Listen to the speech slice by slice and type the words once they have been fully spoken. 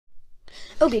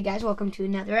Okay guys, welcome to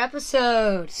another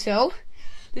episode. So,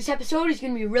 this episode is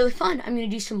going to be really fun. I'm going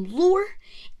to do some lore,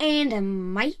 and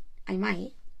I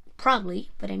probably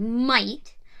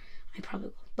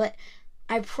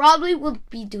will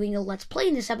be doing a Let's Play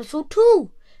in this episode too.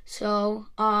 So,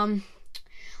 look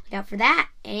out for that,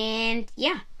 and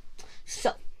yeah.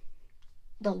 So,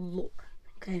 the lore,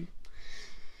 okay.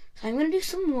 So I'm going to do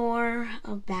some lore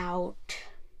about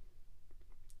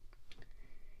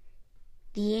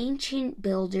the ancient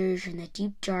builders and the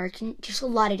deep dark and just a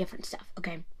lot of different stuff,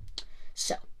 okay?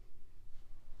 So,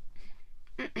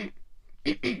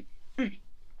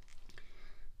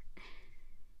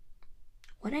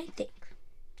 what I think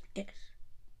is...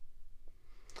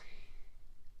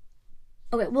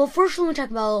 Okay, well, first let me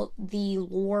talk about the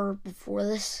lore before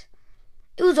this.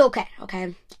 It was okay,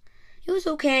 okay? It was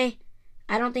okay.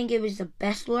 I don't think it was the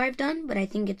best lore I've done, but I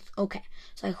think it's okay.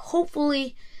 So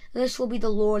hopefully this will be the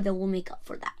lore that will make up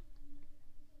for that.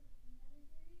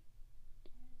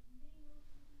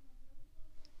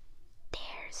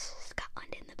 There's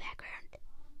Scotland in the background.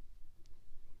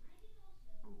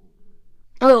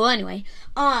 Oh, well, anyway.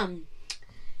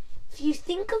 If you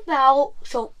think about...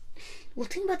 So, we'll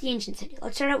think about the ancient city.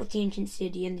 Let's start out with the ancient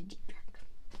city and the deep dark.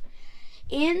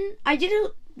 I did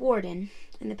a warden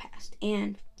in the past,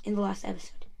 and in the last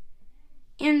episode.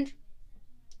 And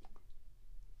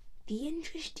the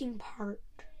interesting part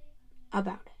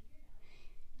about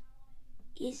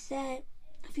it is that,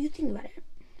 if you think about it,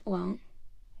 well,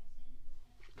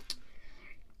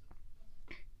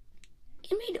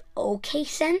 it made okay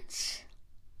sense.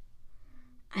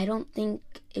 I don't think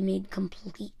it made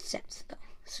complete sense, though.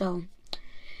 So,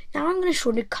 now I'm going to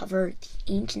sort of cover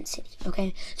the ancient city,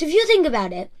 okay? So if you think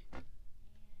about it,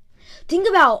 think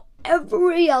about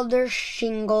every other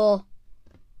single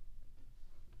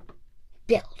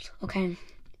build, okay?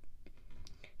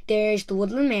 There's the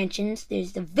woodland mansions,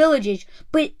 there's the villages,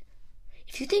 but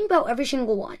if you think about every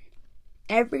single one,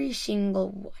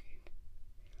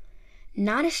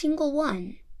 not a single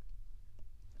one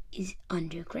is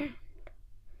underground,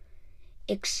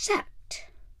 except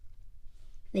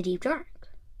the deep dark,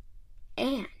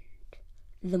 and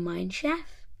the mine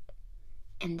shaft,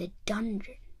 and the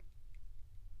dungeon.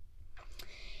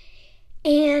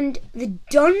 And the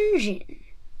dungeon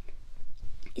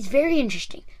is very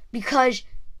interesting because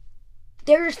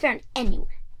they're just found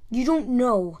anywhere. You don't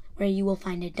know where you will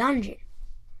find a dungeon.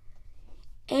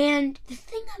 And the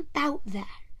thing about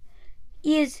that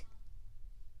is,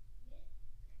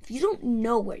 if you don't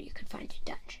know where you could find a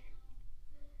dungeon,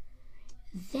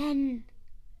 then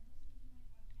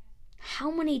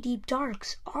how many deep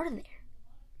darks are there?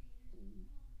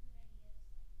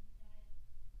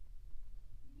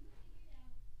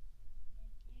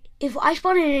 If I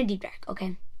spawn in a deep dark,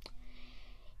 okay,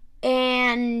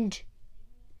 and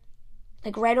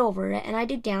like right over it, and I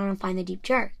dig down and find the deep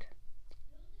dark,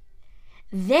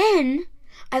 then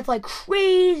I fly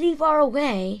crazy far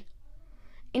away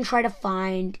and try to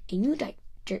find a new deep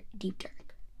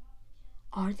dark.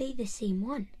 Are they the same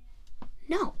one?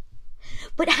 No.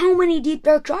 But how many deep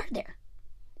darks are there?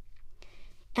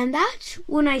 And that's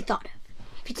when I thought of,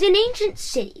 if it's an ancient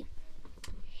city,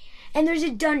 and there's a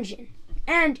dungeon,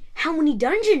 and how many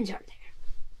dungeons are there?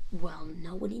 Well,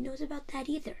 nobody knows about that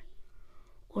either.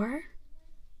 Or,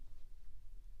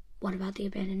 what about the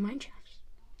abandoned mine shafts?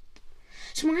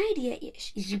 So my idea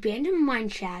is the abandoned mine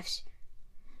shafts,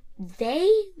 they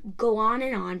go on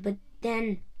and on, but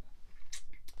then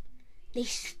they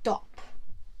stop.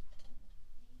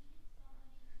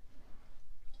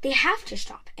 They have to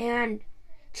stop, and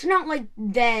it's not like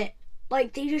that,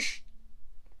 like they just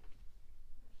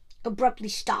abruptly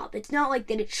stop. It's not like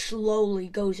that it slowly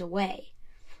goes away.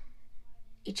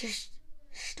 It just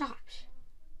stops.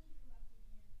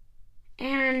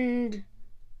 And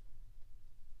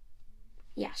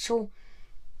yeah, so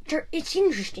it's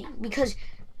interesting because,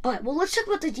 alright, well, let's talk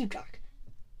about the deep dark.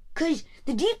 Because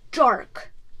the deep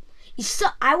dark is,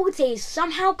 I would say, is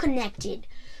somehow connected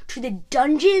to the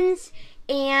dungeons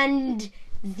and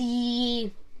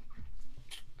the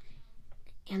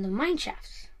mine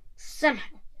shafts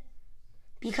somehow.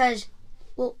 Because,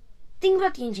 well, think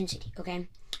about the ancient city, okay?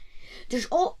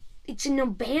 It's an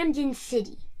abandoned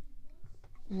city.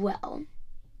 Well,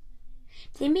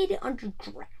 they made it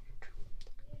underground.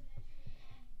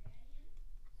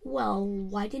 Well,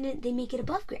 why didn't they make it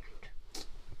above ground?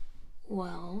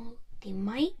 Well, they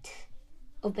might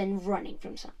have been running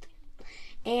from something.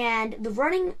 And the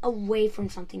running away from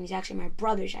something is actually my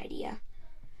brother's idea.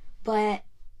 But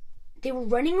they were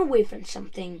running away from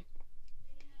something,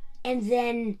 and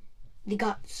then they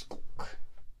got skulk.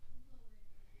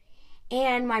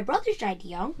 And my brother's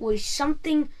idea was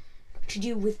something to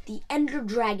do with the Ender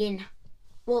Dragon.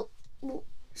 Well,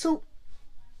 so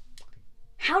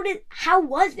how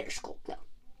was their Skulk though?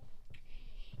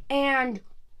 And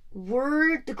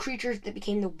were the creatures that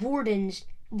became the Wardens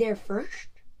there first?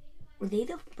 Were they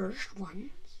the first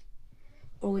ones?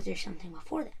 Or was there something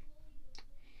before them?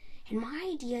 And my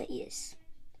idea is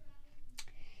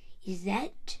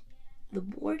that the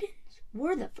Wardens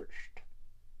were the first.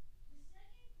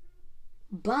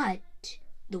 But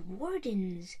the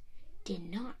Wardens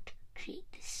did not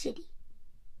create the city.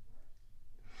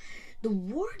 The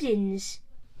Wardens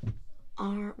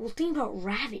are, well, think about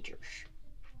Ravagers.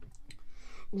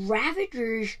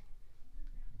 Ravagers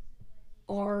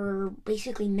are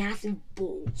basically massive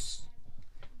bulls.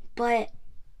 But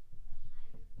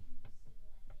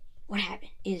what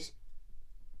happened is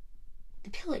the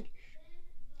Pillagers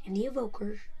and the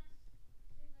Evokers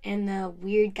and the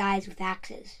weird guys with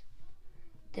axes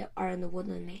that are in the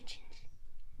Woodland Mansions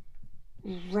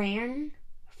ran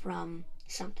from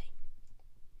something.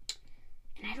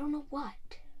 And I don't know what.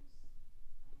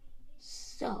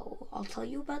 So, I'll tell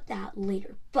you about that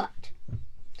later. But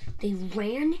they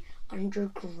ran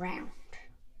underground.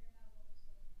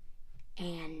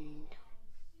 And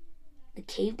the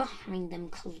cave behind them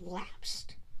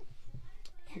collapsed.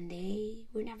 And they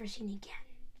were never seen again.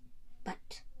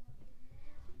 But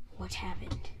what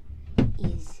happened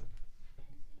is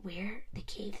where the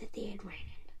cave that they had ran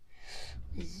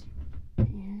in was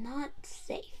not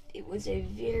safe. It was a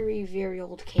very, very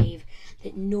old cave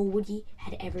that nobody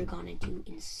had ever gone into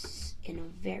in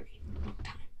a very long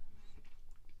time.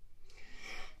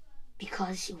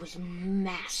 Because it was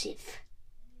massive.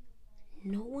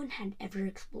 No one had ever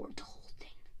explored the whole thing.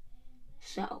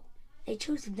 So, they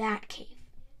chose that cave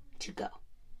to go.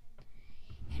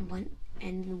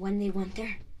 And when they went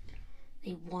there,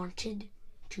 they wanted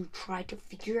to try to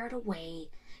figure out a way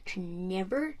to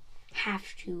never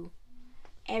have to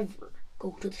ever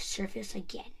go to the surface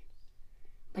again,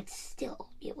 but still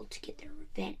be able to get their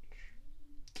revenge.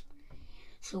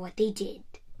 So what they did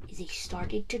is they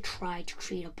started to try to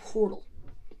create a portal.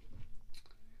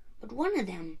 But one of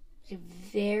them was a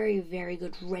very, very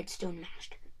good redstone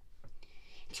master.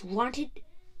 He wanted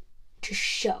to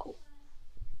show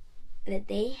that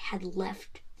they had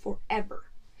left forever.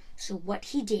 So what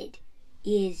he did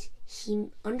is he,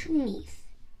 underneath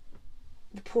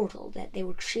the portal that they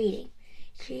were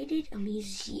created a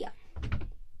museum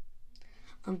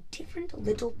of different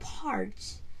little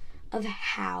parts of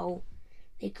how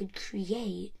they could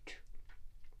create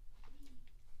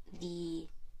the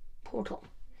portal,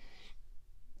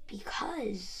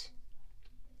 because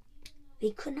they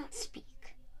could not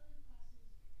speak.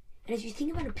 And if you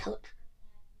think about a pillager,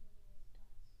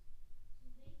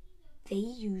 they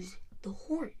use the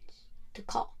horns to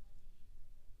call.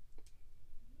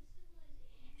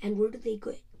 And where do they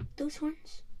get those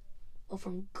horns? Well,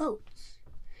 from goats.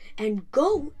 And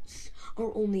goats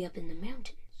are only up in the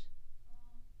mountains.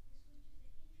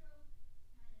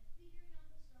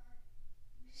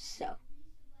 So,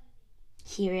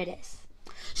 here it is.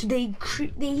 So they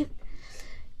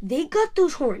got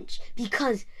those horns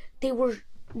because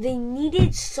they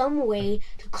needed some way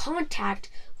to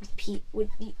contact with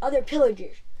the other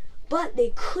pillagers, but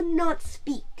they could not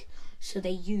speak. So they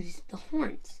used the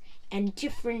horns. And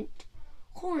different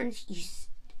horns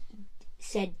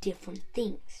said different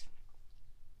things.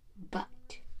 But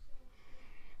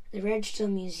the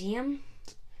Redstone Museum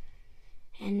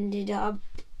ended up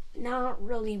not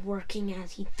really working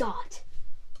as he thought.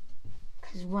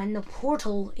 Because when the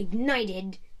portal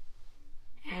ignited,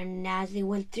 and as they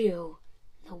went through,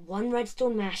 the one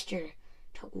Redstone Master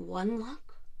took one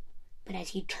look, but as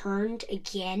he turned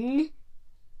again,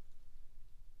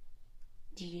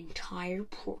 the entire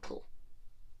portal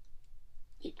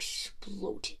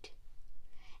exploded.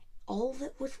 All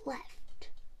that was left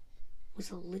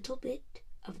was a little bit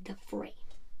of the frame.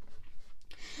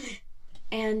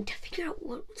 And to figure out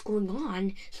what was going on,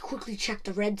 he quickly checked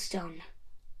the redstone.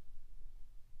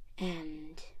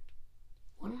 And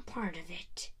one part of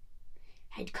it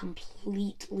had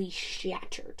completely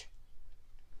shattered.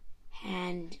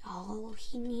 And all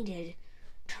he needed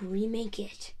to remake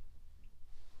it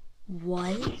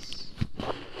was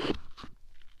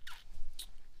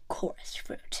chorus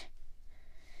fruit.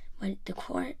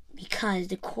 Because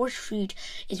the chorus fruit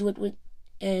is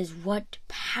what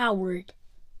powered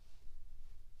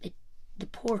the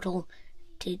portal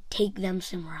to take them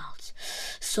somewhere else.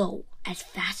 So as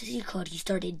fast as he could, he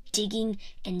started digging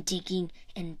and digging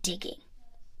and digging.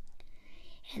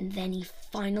 And then he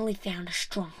finally found a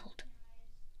stronghold.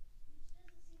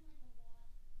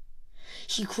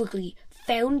 He quickly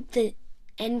found the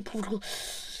end portal,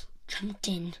 jumped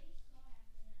in,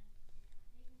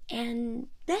 And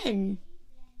then,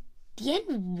 the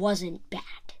end wasn't bad.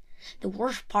 The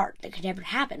worst part that could ever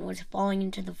happen was falling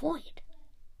into the void.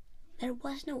 There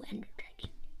was no Ender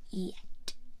Dragon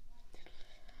yet.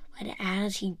 But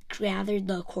as he gathered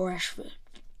the chorus fruit,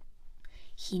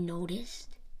 he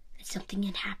noticed that something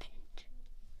had happened.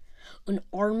 An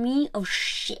army of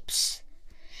ships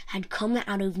had come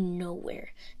out of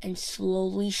nowhere and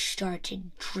slowly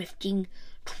started drifting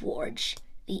towards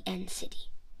the end city.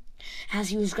 As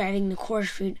he was grabbing the chorus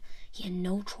fruit, he had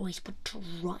no choice but to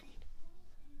run.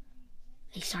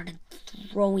 They started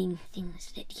throwing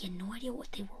things that he had no idea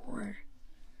what they were,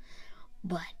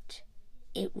 but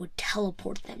it would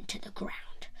teleport them to the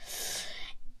ground.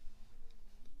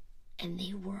 And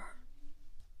they were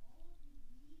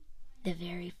the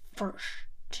very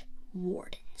first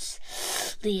wardens.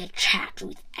 They attacked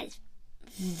with as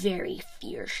very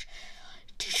fierce,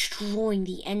 destroying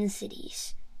the end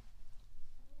cities.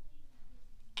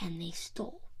 And they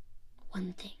stole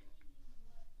one thing,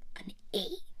 an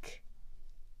egg.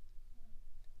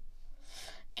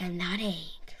 And that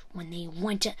egg, when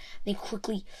they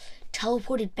quickly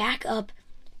teleported back up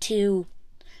to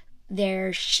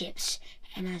their ships.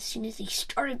 And as soon as they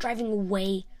started driving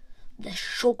away, the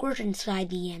shulkers inside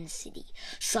the end city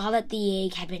saw that the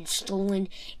egg had been stolen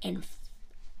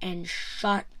and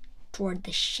shot toward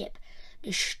the ship,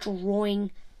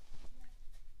 destroying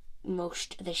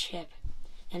most of the ship,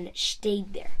 and it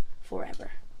stayed there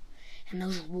forever. And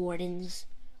those wardens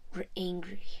were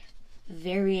angry,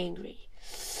 very angry,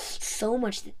 so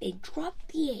much that they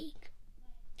dropped the egg,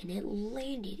 and it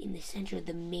landed in the center of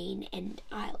the main end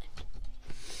island.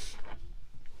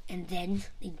 And then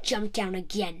they jumped down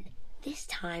again, this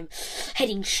time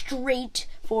heading straight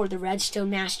for the Redstone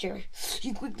Master.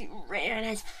 He quickly ran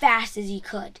as fast as he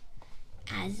could.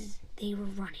 As they were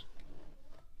running,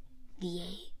 the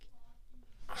egg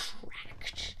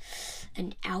cracked,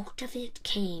 and out of it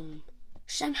came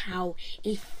somehow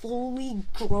a fully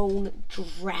grown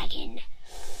dragon.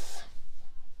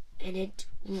 And it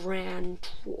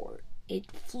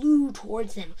flew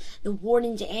towards them. The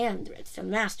wardens and the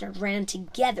Redstone Master ran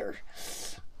together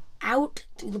out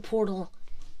through the portal,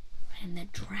 and the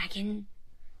dragon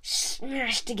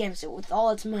smashed against it with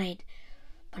all its might,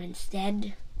 but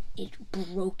instead it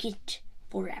broke it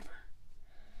forever.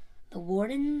 The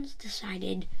wardens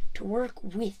decided to work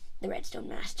with the Redstone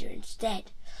Master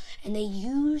instead, and they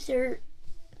used their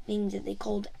things that they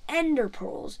called Ender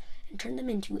Pearls and turned them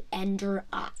into Ender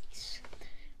Eyes.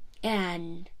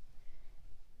 And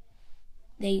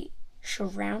they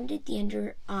surrounded the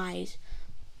Ender Eyes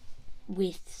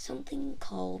with something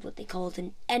called what they called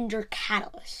an Ender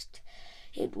Catalyst.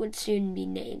 It would soon be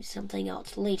named something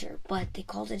else later, but they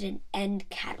called it an End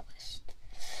Catalyst.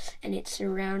 And it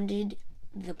surrounded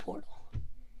the portal.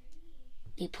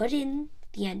 They put in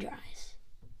the Ender Eyes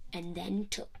and then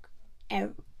took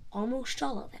almost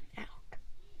all of them out.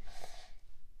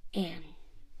 And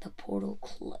the portal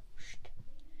closed.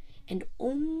 And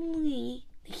only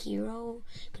the hero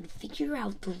could figure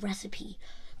out the recipe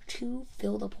to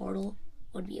fill the portal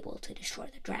would be able to destroy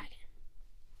the dragon.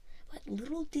 But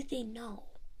little did they know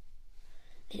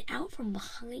that out from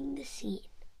behind the scene,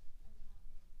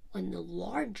 when the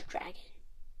large dragon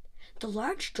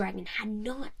had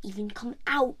not even come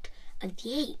out of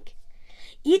the egg.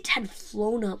 It had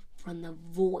flown up from the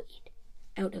void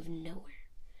out of nowhere.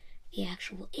 The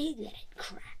actual egg that had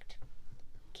cracked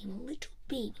came a little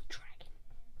baby dragon.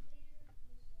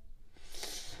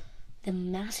 The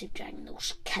massive dragon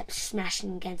that kept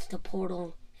smashing against the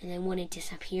portal, and then when it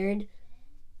disappeared,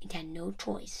 it had no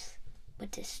choice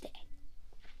but to stay.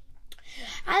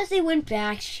 As they went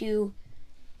back to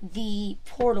the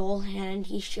portal, and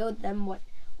he showed them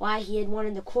why he had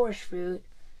wanted the chorus fruit,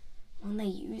 when they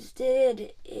used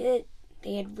it,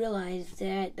 they had realized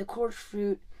that the chorus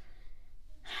fruit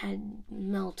had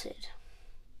melted.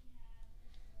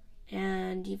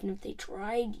 And even if they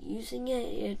tried using it,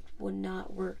 it would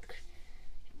not work.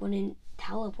 It wouldn't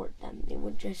teleport them. It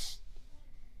would just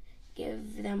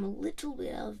give them a little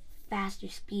bit of faster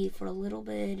speed for a little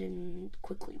bit and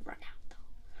quickly run out, though.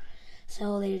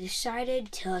 So they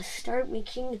decided to start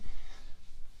making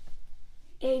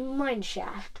a mine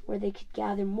shaft where they could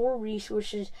gather more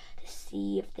resources to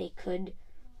see if they could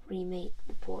remake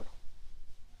the portal.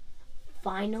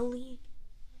 Finally,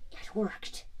 it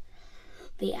worked.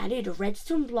 They added a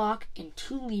redstone block and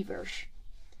 2 levers.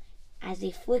 As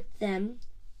they flicked both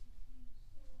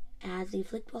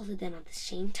of them at the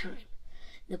same time,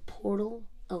 the portal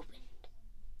opened.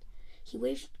 He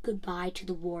waved goodbye to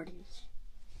the wardens,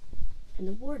 and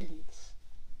the wardens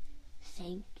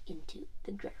sank into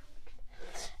the ground.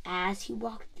 As he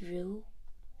walked through,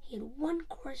 He had one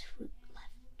course fruit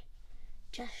left.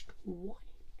 Just one.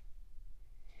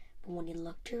 But when he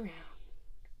looked around,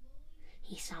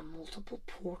 he saw multiple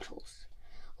portals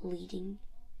leading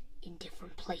in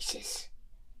different places.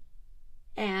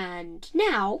 And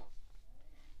now,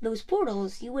 those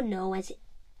portals you would know as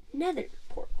nether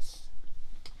portals.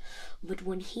 But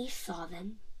when he saw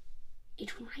them,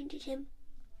 it reminded him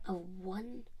of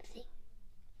one thing.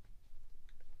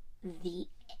 The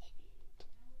end.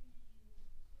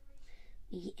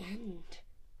 The end.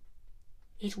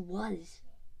 It was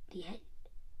the end.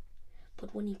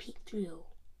 But when he peeked through,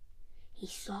 he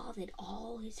saw that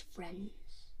all his friends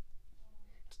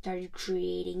started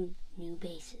creating new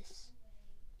bases,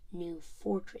 new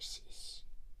fortresses,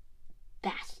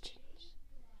 bastions,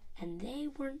 and they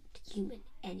weren't human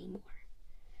anymore.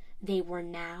 They were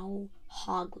now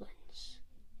hoglins.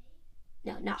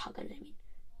 No, not hoglins, I mean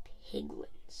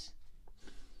piglins.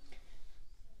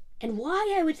 And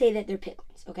why I would say that they're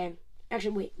piglins, okay?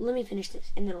 Actually, wait, let me finish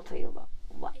this, and then I'll tell you about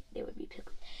why they would be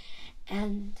piglins.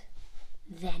 And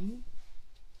then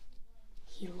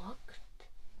he looked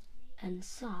and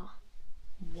saw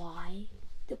why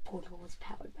the portal was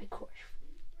powered by course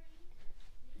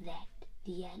fruit. That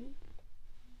the end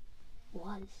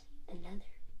was the nether.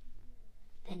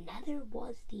 The nether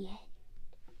was the end.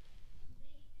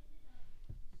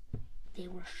 They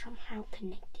were somehow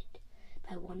connected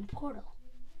by one portal.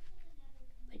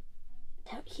 But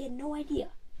he had no idea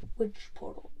which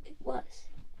portal it was.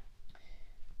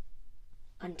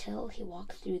 Until he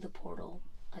walked through the portal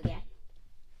again.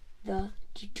 The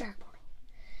Deep Dark portal.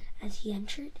 As he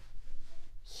entered,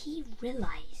 he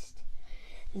realized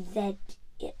that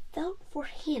it felt for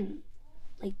him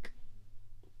like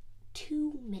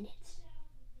 2 minutes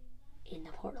in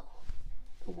the portal.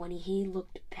 But when he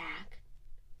looked back,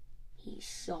 he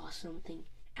saw something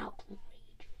outrageous.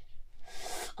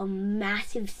 A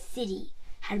massive city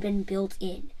had been built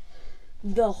in.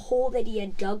 The hole that he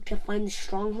had dug to find the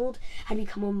stronghold had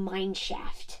become a mine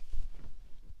shaft.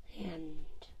 And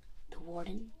the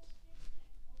wardens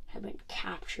had been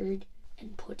captured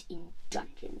and put in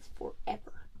dungeons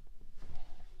forever.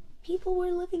 People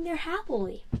were living there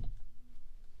happily.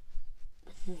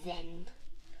 But then,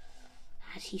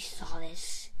 as he saw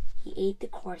this, he ate the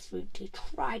course fruit to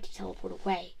try to teleport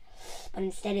away. But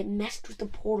instead it messed with the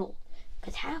portal,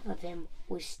 because half of him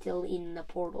was still in the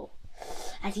portal.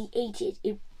 As he ate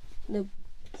it, the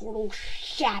portal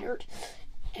shattered.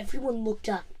 Everyone looked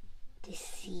up to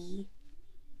see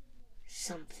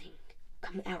something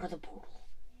come out of the portal.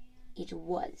 It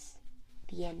was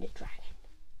the Ender Dragon.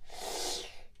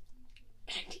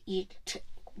 And it took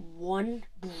one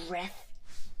breath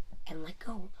and let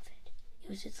go of it. It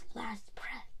was its last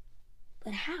breath.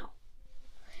 But how?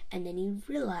 And then he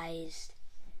realized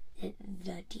that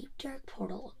the Deep Dark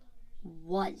portal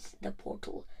was the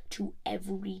portal to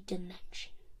every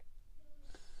dimension.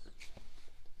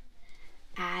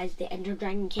 As the Ender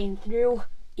Dragon came through,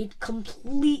 it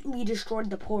completely destroyed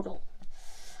the portal.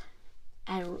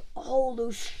 And all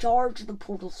those shards of the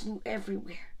portal flew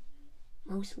everywhere,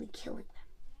 mostly killing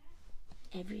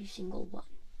them. Every single one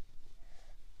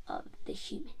of the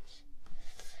humans.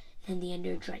 Then the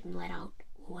Ender Dragon let out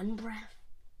one breath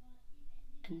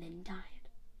and then died.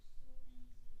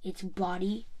 Its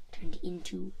body turned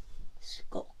into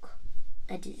Skulk,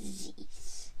 a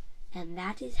disease. And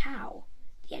that is how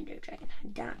the Ender Dragon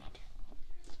had died.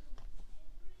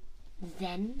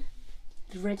 Then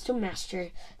the Redstone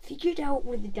Master figured out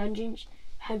where the dungeons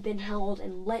had been held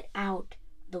and let out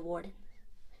the wardens.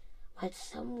 But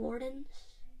some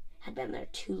wardens had been there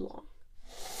too long.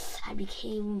 I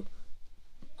became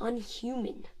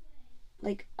unhuman,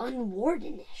 like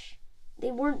unwardenish. They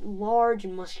weren't large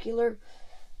and muscular,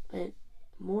 but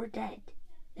more dead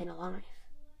than alive.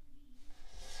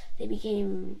 They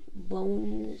became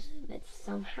bones that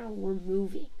somehow were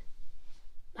moving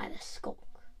by the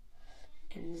Skulk,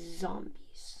 and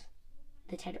zombies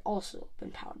that had also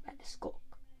been powered by the Skulk.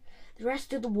 The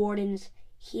rest of the wardens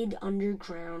hid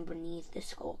underground beneath the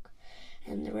Skulk,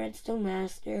 and the Redstone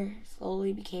Master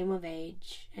slowly became of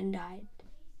age and died.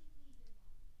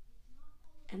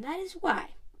 And that is why,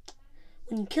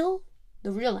 when you kill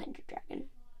the real Ender Dragon,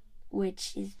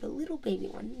 which is the little baby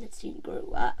one that soon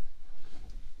grew up,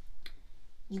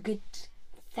 you get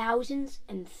thousands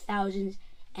and thousands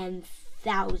and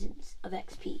thousands of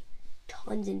XP.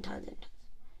 Tons and tons and tons.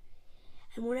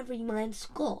 And whenever you mine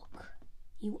Skulk,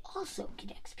 you also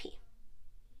get XP.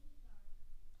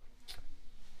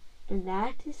 And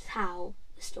that is how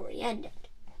the story ended.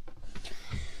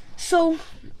 So,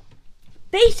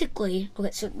 basically,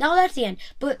 okay, so now that's the end.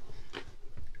 But,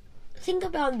 think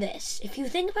about this. If you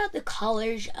think about the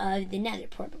colors of the Nether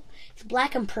portal, it's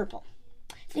black and purple.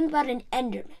 Think about an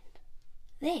Enderman.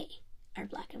 They are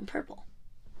black and purple.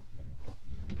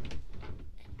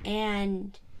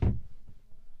 And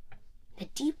the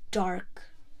deep dark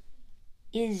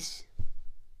is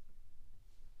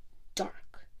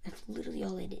dark. That's literally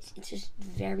all it is. It's just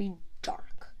very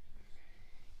dark.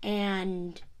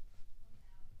 And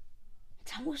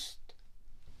it's almost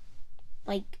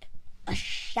like a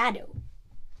shadow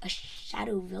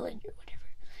village or whatever.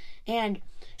 And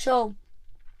so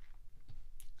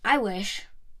I wish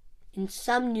in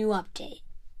some new update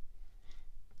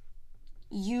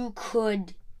you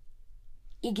could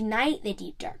ignite the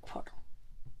deep dark portal,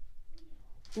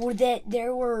 or that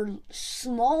there were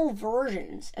small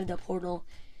versions of the portal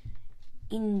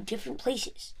in different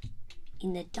places,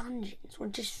 in the dungeons, or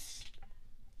just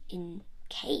in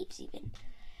caves even,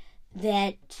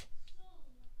 that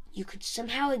you could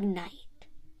somehow ignite,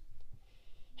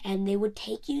 and they would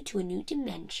take you to a new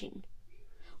dimension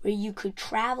where you could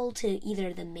travel to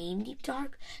either the main deep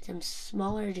dark, some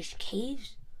smaller just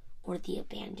caves, or the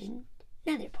abandoned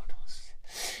nether portals.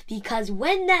 Because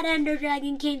when that ender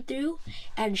dragon came through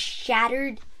and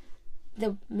shattered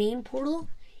the main portal,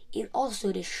 it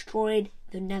also destroyed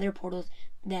the nether portals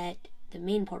that the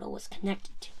main portal was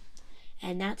connected to.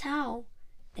 And that's how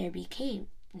there became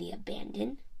the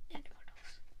abandoned nether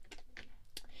portals.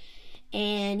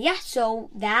 And yeah, so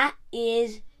that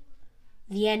is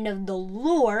the end of the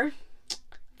lore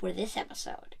for this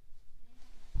episode.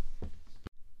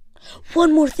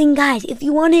 One more thing, guys. If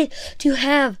you wanted to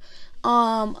have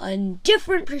a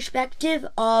different perspective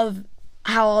of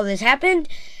how all this happened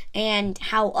and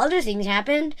how other things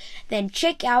happened, then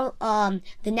check out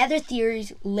the Nether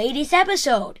Theory's latest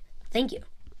episode. Thank you.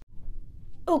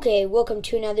 Okay, welcome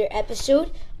to another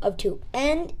episode of To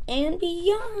End and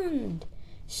Beyond.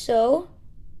 So,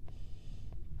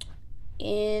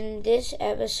 in this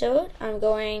episode, I'm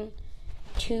going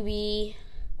to be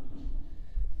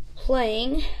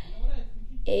playing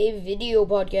a video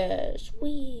podcast.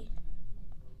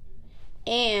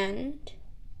 And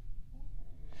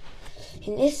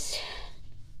in this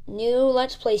new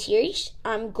Let's Play series,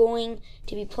 I'm going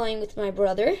to be playing with my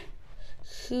brother,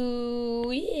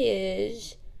 who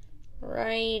is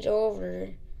right over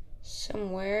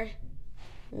somewhere.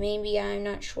 Maybe, I'm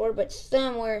not sure, but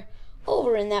somewhere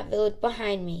over in that village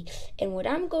behind me. And what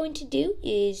I'm going to do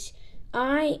is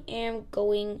I am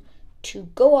going to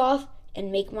go off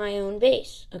and make my own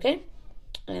base, okay?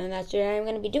 And that's what I'm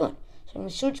going to be doing. So I'm going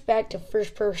to switch back to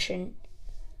first person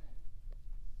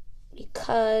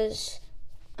because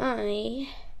I'm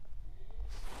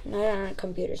not on a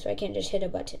computer, so I can't just hit a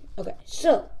button. Okay,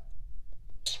 so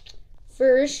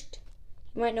first,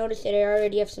 you might notice that I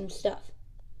already have some stuff.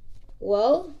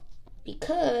 Well,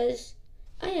 because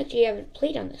I actually haven't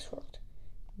played on this world.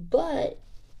 But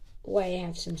why I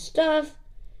have some stuff,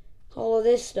 all of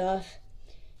this stuff,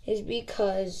 is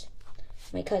because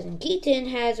my cousin Keaton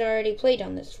has already played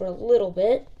on this for a little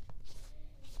bit.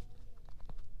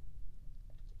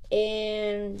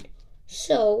 And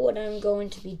so what I'm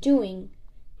going to be doing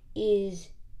is,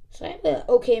 so I have an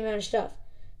okay amount of stuff.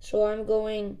 So I'm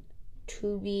going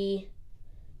to be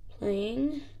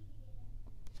playing,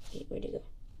 wait, where'd it go?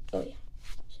 Oh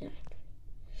yeah.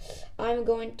 I'm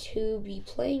going to be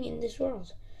playing in this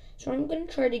world. So I'm going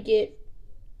to try to get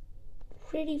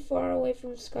pretty far away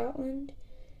from Scotland,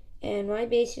 and my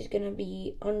base is going to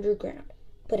be underground.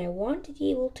 But I want to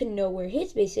be able to know where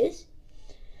his base is,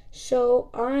 so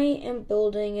I am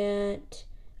building it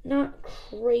not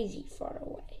crazy far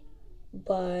away,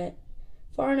 but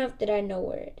far enough that I know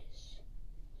where it is.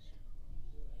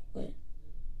 What?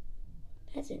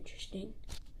 That's interesting.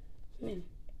 Man.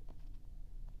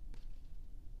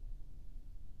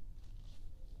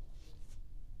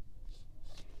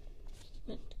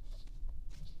 What?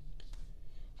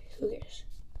 Who cares?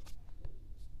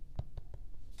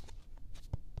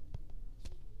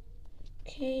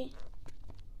 Okay.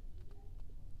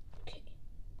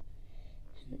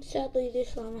 And sadly,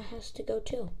 this llama has to go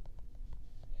too,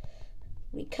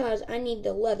 because I need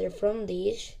the leather from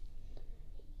these.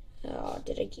 Oh,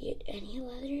 did I get any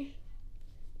leather?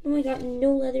 No, I got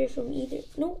no leather from either.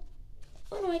 No.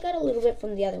 Oh, no, I got a little bit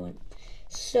from the other one.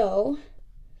 So,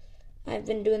 I've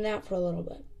been doing that for a little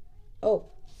bit. Oh.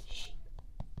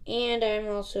 And I'm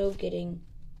also getting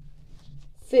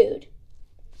food.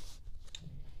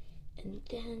 And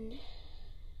then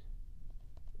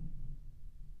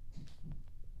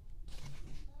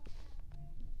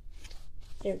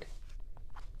there we go.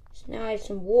 So now I have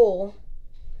some wool.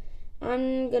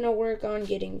 I'm gonna work on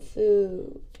getting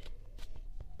food.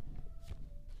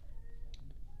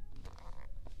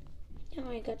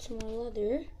 got some more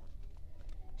leather.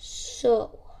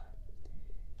 So,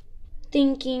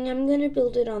 thinking I'm going to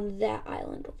build it on that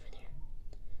island over there.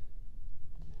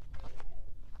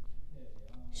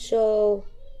 So,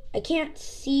 I can't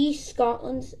see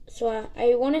Scotland's, so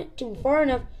I want it to be far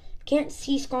enough. I can't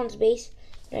see Scotland's base,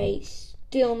 but I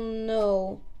still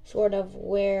know sort of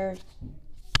where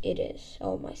it is.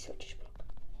 Oh, my switch broke.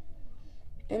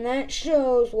 And that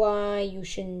shows why you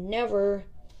should never,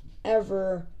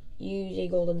 ever use a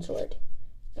golden sword.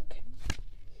 Okay. I'm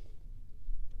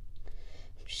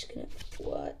just gonna,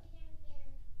 what?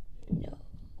 No.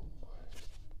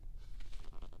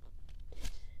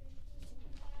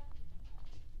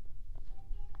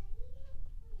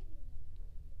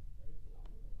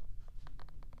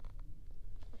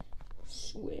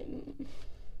 Swim.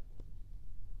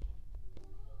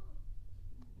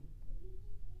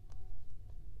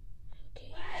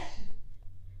 Okay.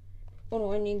 Oh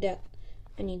no, I need that.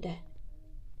 I need that.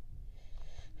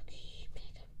 Okay,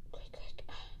 back up. Quick.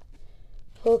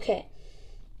 Okay.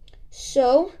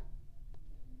 So,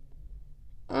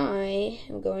 I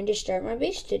am going to start my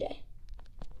base today.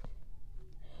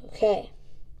 Okay.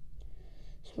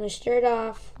 So I'm going to start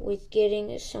off with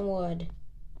getting some wood.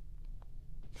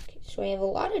 So I have a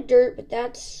lot of dirt, but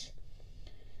that's...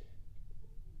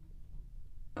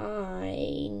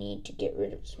 I need to get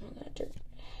rid of some of that dirt.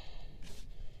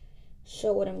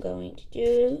 So what I'm going to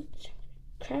do is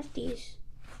craft these.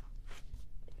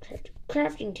 Craft a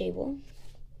crafting table.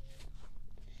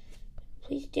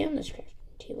 Place down this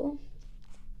crafting table.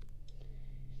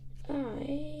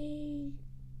 I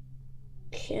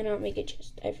cannot make a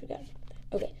chest. I forgot about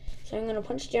that. Okay, so I'm going to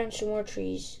punch down some more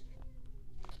trees.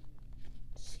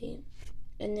 See?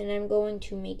 And then I'm going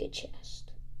to make a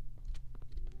chest.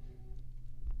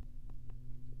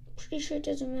 Pretty sure it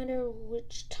doesn't matter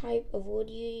which type of wood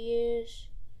you use.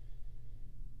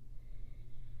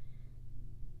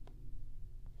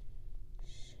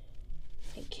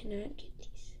 I cannot get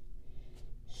these.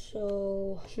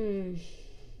 So,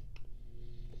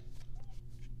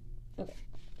 Okay.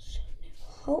 So now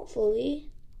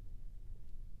hopefully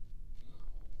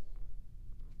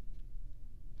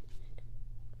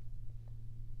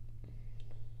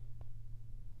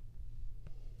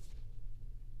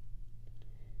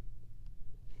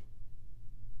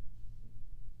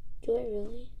do I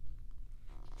really?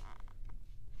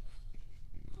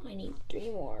 I need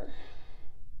 3 more.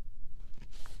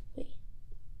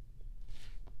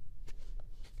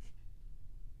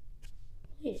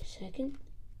 Wait a second.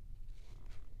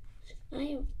 I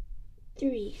have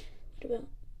 3. What about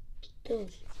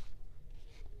those?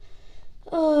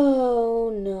 Oh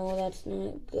no, that's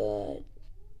not good.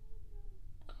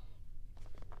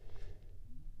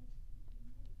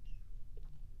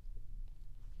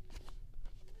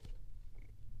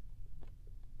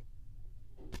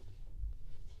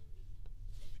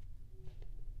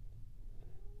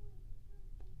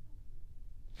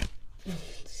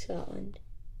 Scotland.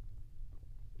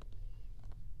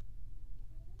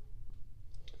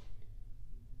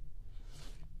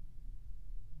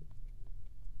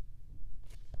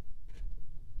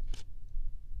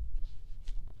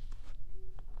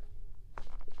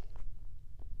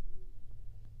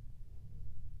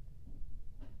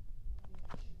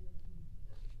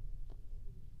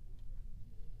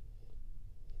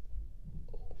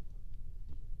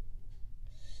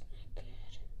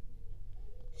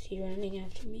 Is he running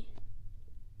after me?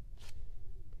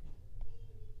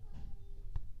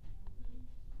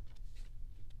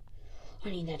 I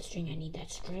need that string. I need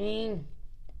that string.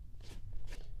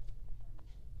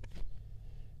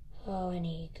 Oh, and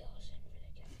he goes in for the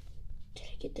gun. Did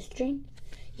I get the string?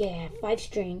 Yeah, 5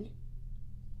 string.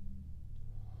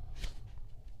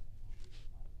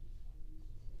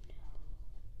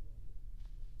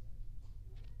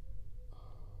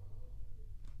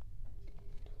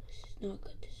 This is not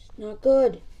good. This is not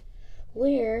good.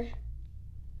 Where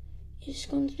is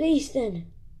Scone's base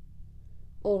then?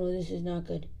 Oh no, this is not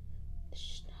good. This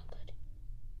is not good.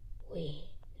 Wait,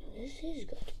 no, this is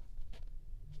good.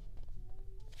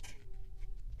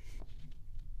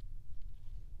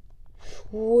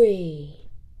 Wait.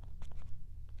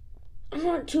 I'm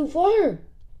not too far.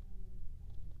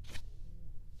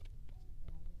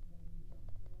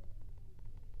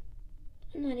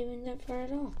 I'm not even that far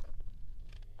at all.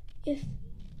 If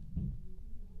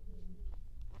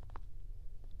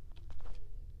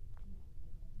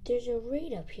there's a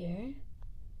raid up here,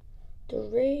 the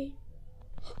raid...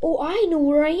 Oh, I know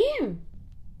where I am.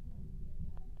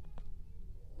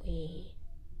 Wait.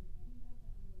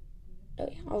 Oh,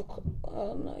 yeah, oh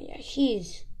no, yeah,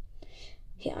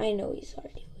 yeah, I know he's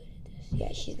already looted this.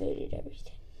 Yeah, she's looted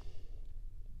everything.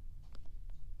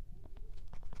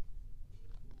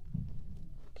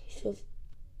 So if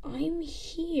I'm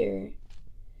here,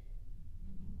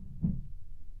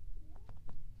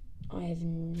 I have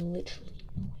literally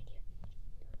no idea.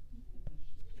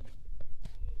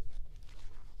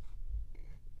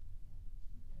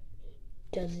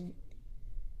 Doesn't.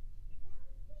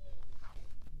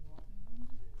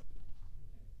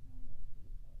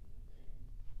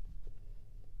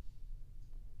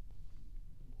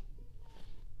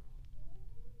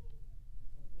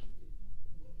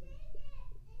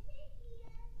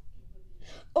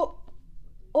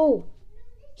 Oh,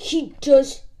 he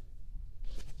does.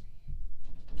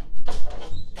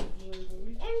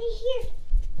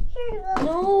 Here,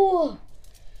 No.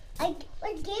 I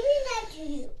gave that to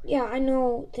you. Yeah, I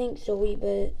know. Thanks, Zoe,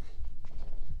 but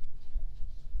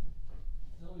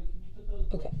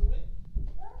okay.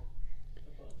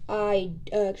 I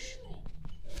actually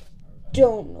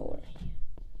don't know where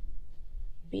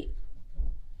I am.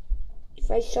 If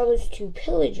I saw those two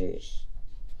pillagers,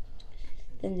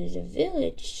 then there's a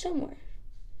village somewhere.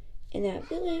 And that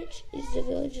village is the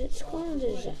village that Squanz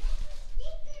is at.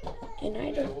 And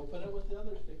I don't. We'll put it with the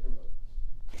other sticker book.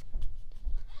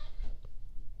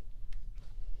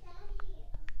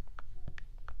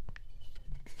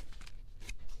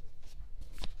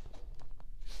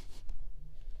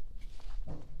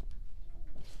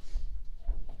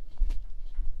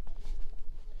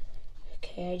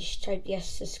 Okay, I just typed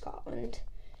yes to Scotland.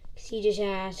 Because he just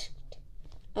asked,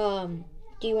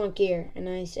 do you want gear? And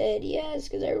I said yes,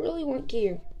 because I really want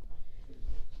gear.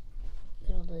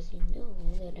 Little does he know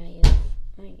that I have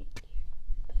iron gear.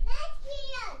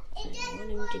 But I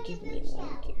want him to give me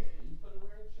more gear.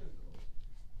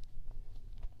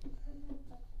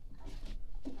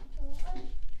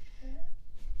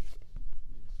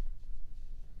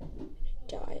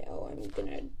 Die. Oh, I'm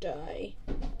gonna die.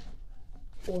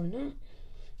 Or not.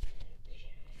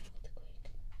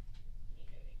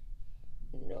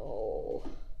 No.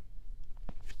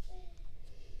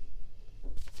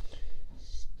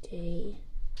 Stay.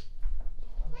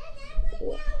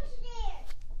 What?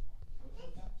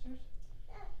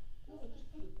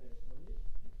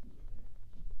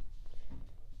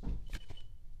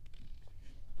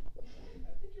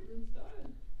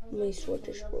 My sword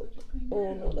just broke.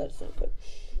 Oh no, that's not good.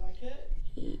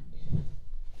 Eat.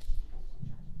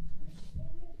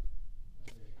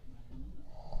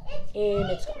 And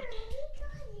it's gone.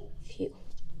 Phew.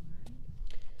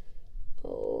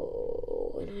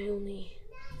 Oh, and I only.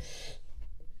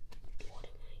 What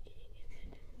am I getting in?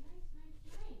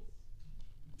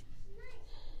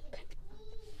 Okay.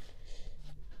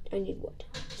 I need wood.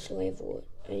 So I have wood.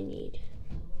 I need.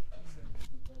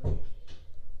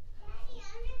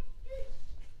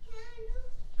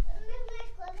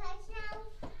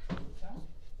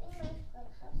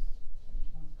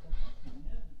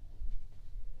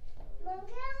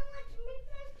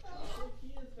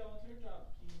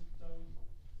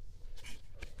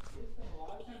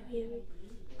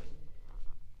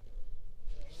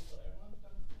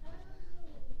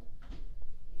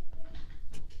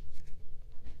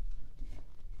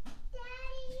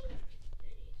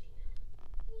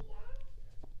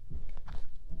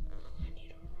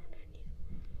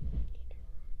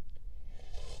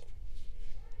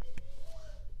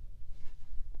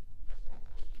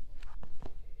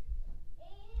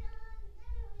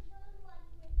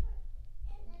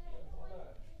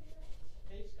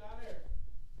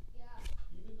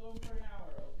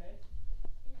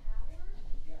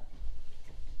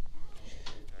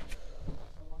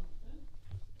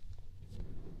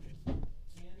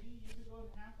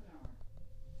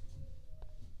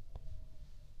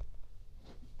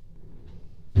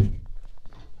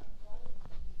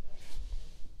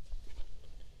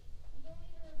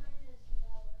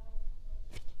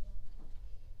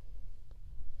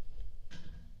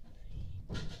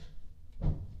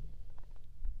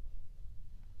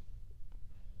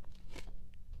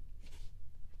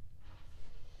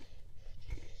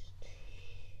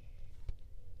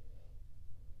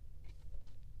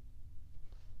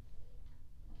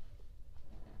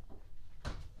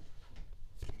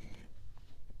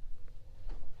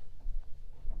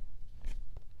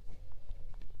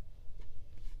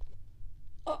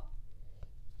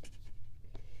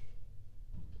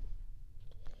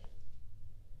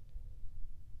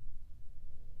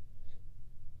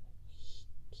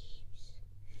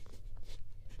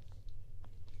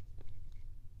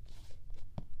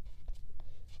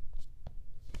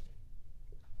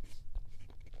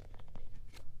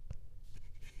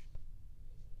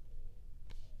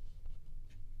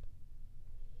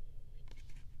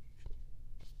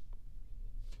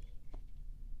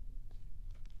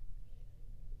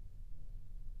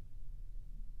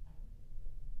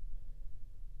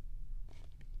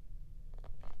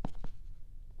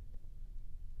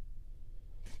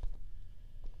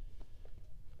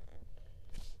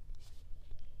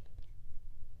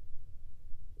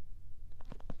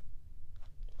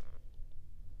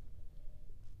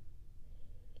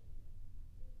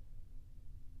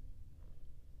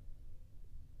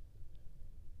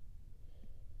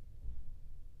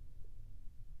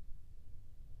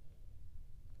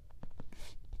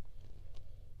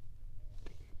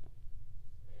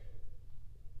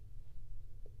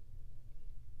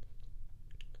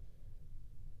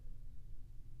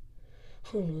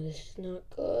 Oh no, this is not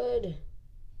good.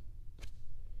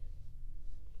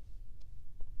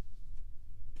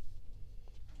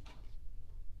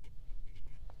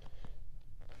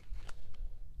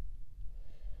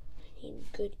 I need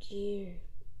good gear.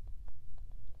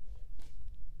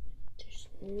 There's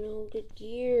no good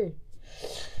gear.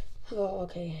 Oh,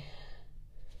 okay.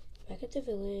 Back at the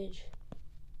village.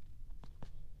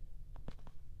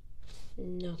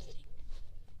 Nothing.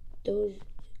 Those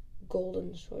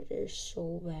golden swords are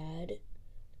so bad.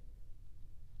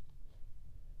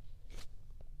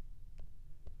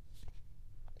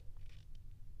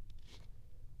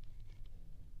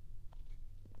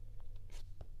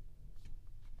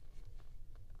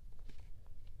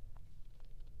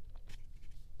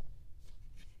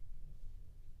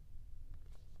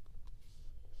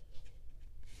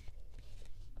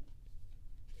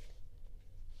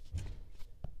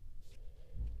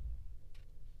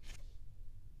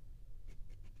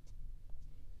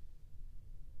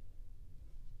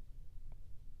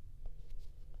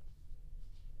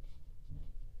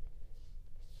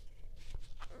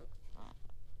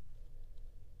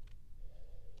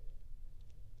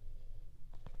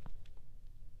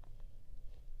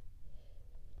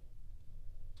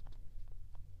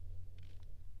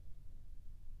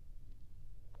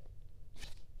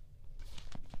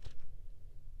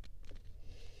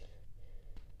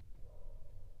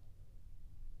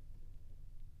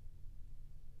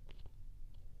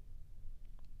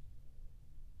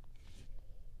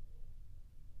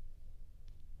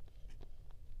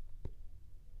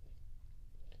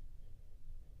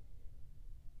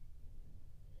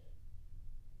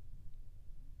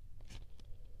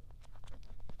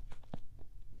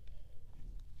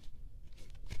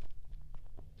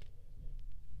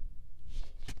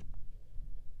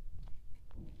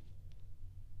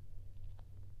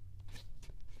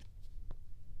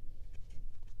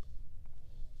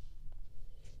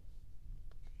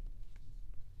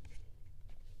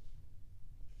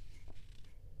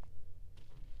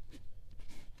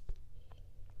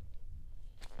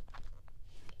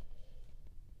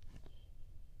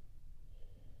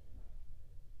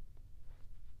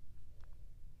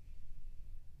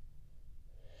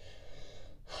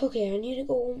 Okay, I need to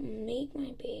go make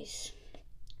my base.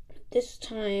 This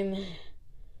time,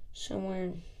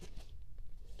 somewhere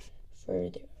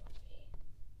further.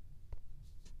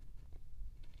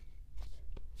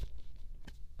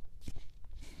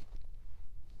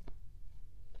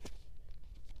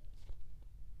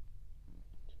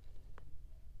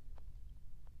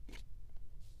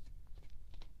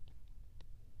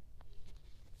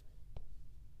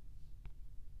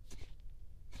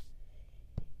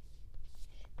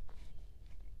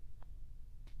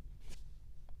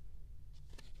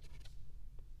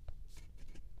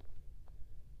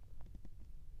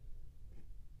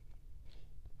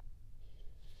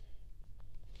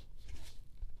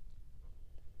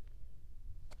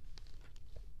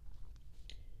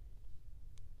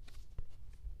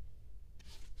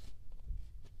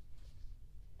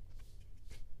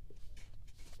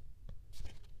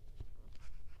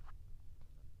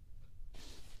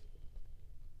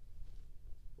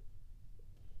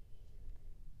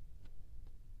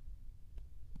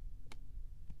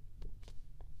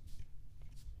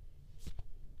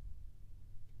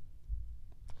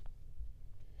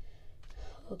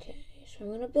 Okay, so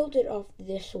I'm gonna build it off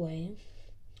this way.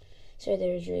 Sorry that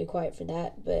it was really quiet for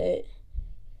that, but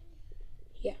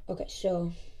yeah, okay,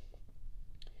 so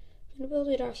I'm gonna build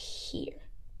it off here.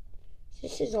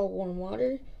 This is all warm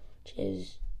water, which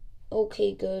is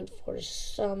okay good for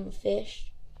some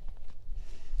fish.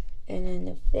 And then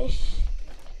the fish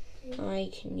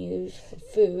I can use for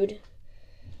food.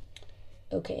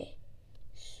 Okay,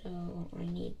 so I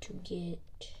need to get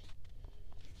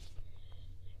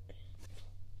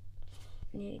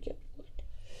wood.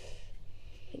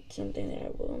 It's something that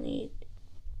I will need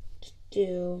to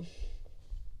do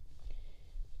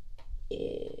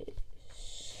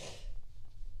is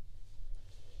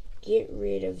get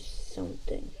rid of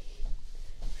something.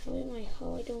 Probably my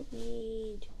hoe I don't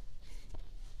need.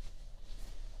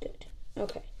 Good.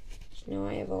 Okay. So now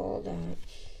I have all that.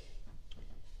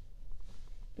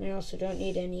 I also don't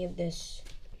need any of this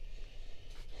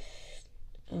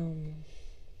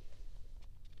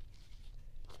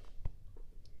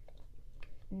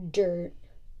dirt,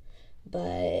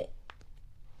 but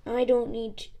I don't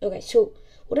need to. Okay, so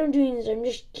what I'm doing is I'm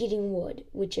just getting wood,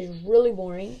 which is really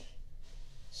boring.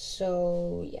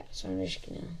 So yeah, so I'm just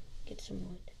gonna get some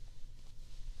wood.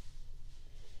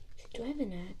 Do I have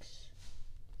an axe?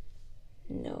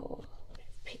 No. I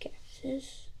have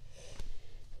pickaxes.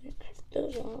 I'm gonna craft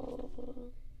those all.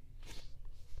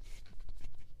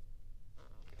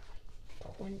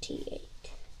 28.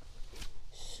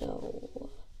 So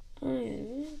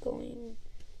I'm going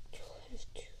to have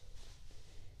to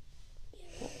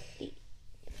give up the.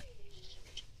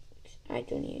 I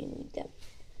don't even need them.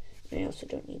 I also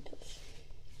don't need those.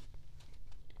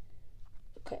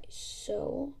 Okay,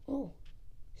 so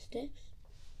sticks.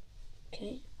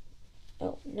 Okay.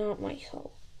 Oh, not my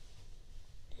hoe.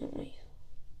 Not my hoe.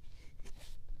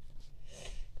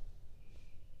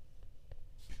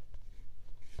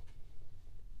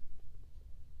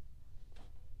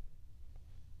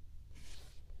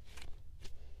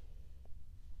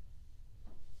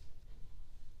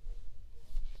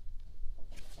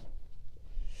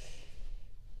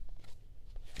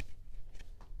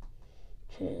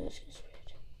 That's gonna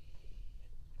spread.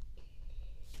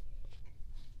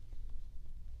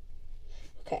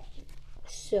 Okay,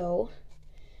 so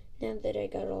now that I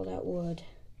got all that wood,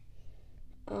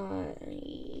 I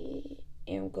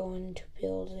am going to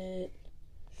build it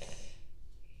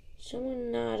somewhere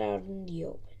not out in the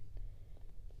open.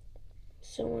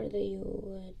 Somewhere that you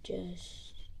would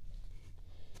just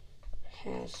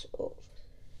pass over.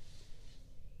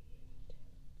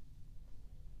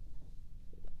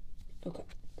 Okay.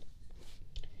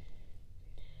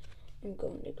 I'm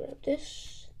going to grab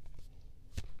this.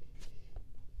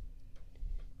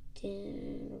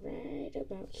 Then right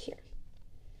about here.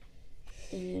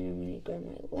 And then I'm going to grab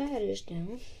my ladders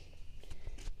down.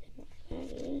 And my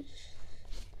ladders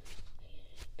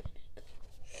are going to go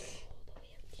all the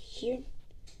way up to here.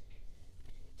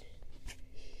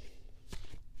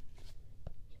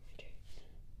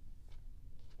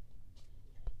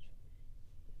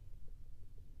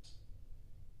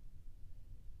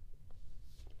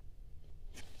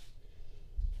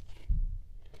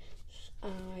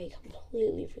 I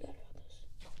completely forgot about this.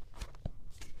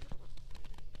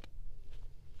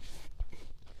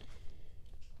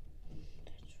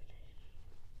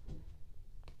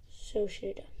 So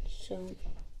should have done. So,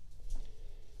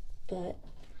 but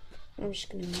I'm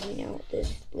just gonna mine out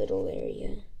this little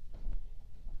area.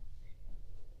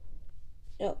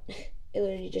 Oh, it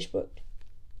literally just broke.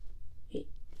 Wait.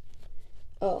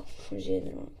 Oh, I was using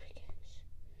the wrong pickaxe.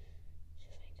 So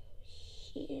if I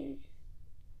go here.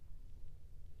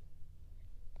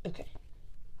 Okay.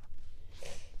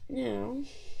 Now,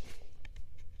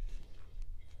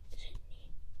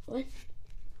 what?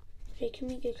 Okay, can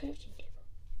we get a crafting table?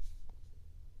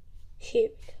 Here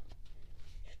we go.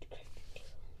 The crafting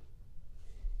table.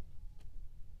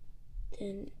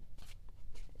 Then,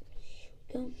 here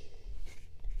we go.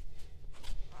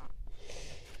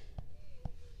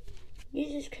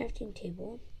 Use this crafting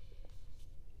table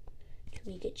to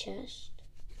make a chest.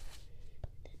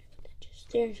 Then I put that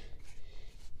chest there.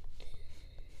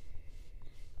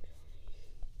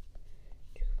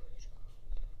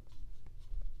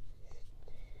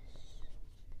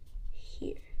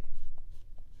 Here.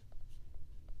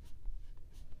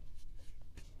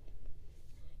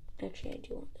 Actually, I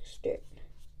do want this dirt.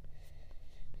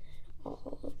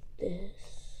 All of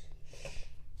this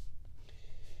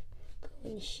go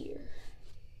in here.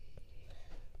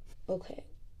 Okay.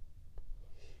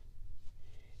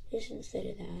 This instead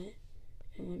of that,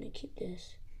 I want to keep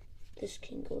this. This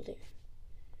can go there.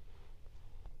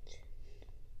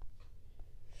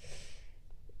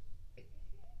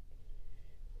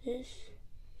 This.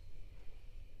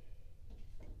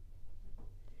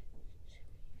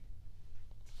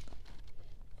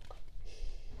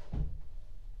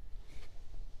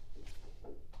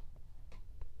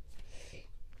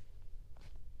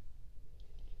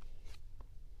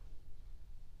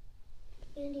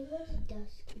 Andy, what does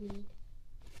dusk mean?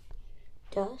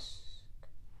 Dusk?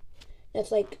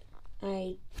 That's like,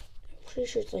 I'm pretty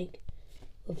sure it's like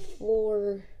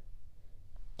before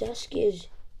dusk is,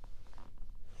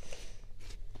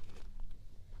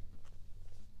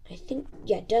 I think,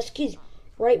 yeah, dusk is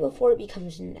right before it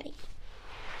becomes night.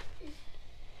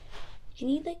 You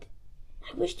need like,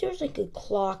 I wish there was like a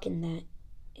clock in that,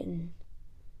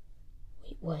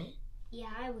 wait, what? Yeah,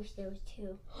 I wish there was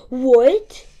too.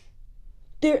 What?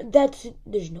 There's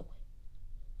no way.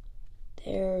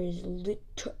 There is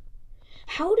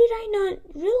how did I not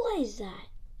realize that?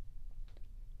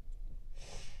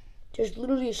 There's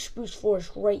literally a spruce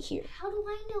forest right here. How do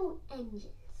I know engines?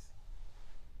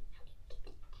 How do you get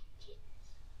the engines?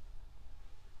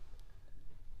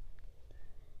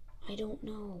 I don't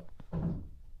know.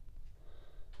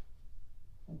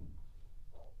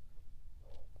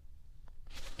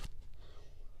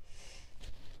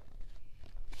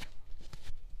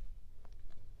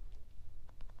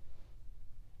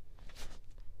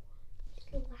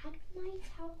 Stalagmites?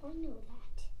 How do I know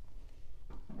that?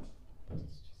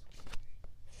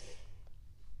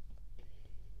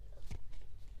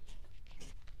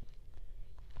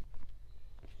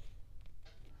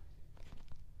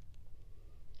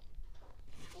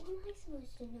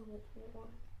 supposed to know what you want?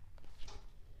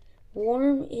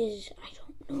 Warm is, I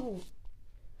don't know.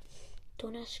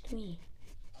 Don't ask me.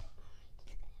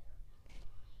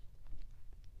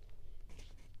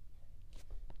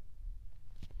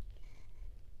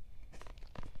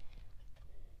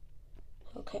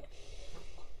 Okay.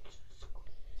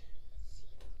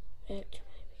 Back to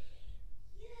my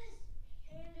Yes,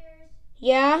 Anders.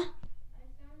 Yeah? I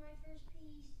found my first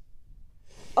piece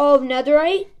Oh,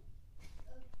 netherite? of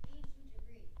ancient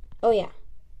debris. Oh, yeah.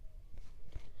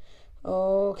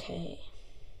 Okay.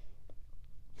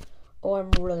 Oh,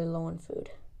 I'm really low on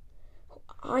food.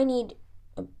 I need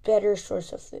a better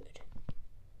source of food.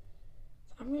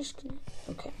 I'm just gonna...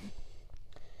 Okay.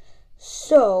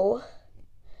 So,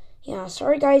 yeah,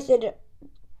 sorry guys that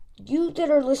you that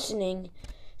are listening,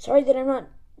 sorry that I'm not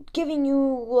giving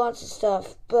you lots of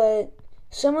stuff, but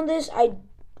some of this I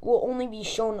will only be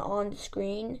shown on the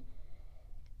screen,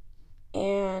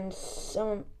 and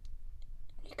some,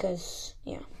 because,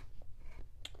 yeah.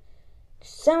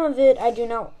 Some of it I do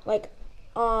not, like,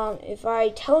 if I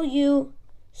tell you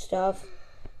stuff,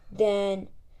 then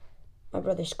my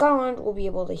brother Scotland will be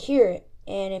able to hear it,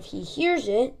 and if he hears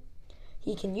it,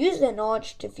 he can use that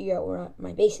knowledge to figure out where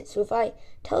my base is. So if I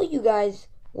tell you guys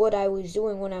what I was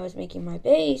doing when I was making my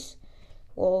base,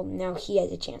 well, now he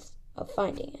has a chance of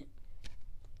finding it.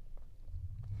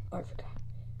 Oh, I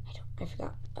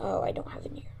forgot. Oh, I don't have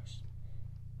any arrows.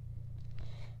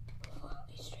 Well, at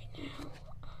least right now.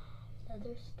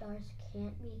 Other stars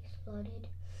can't be exploded.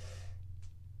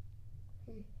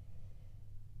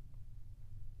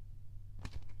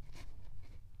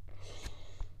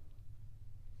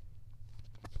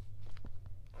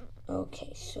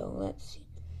 Okay, so let's see.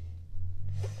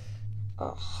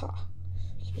 Aha.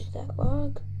 Here's that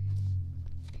log.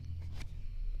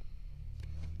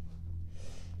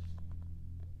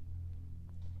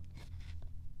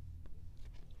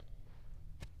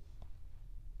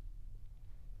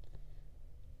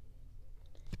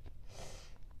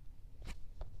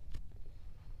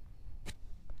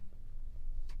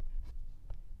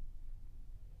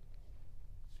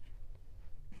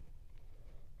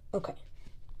 Okay.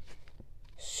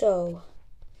 So,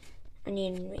 I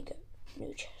need to make a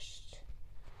new chest.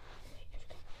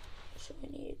 So I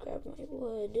need to grab my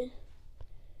wood. I need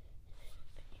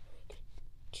to make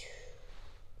a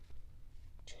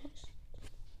chest.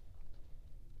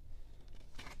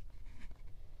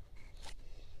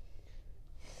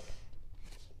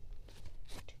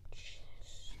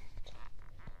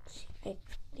 See, I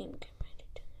think I might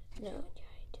have done it. No, yeah,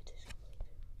 I did this.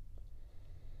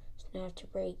 So now I have to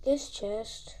break this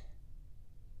chest.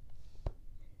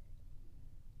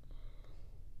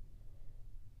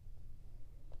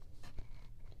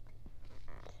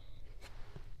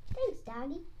 Thanks,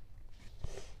 Doggy.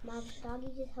 Doggy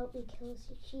just helped me kill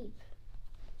some sheep.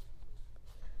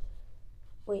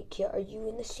 Wait, Kia, are you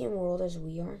in the same world as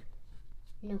we are?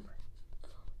 Nope.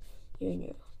 You're in your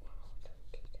own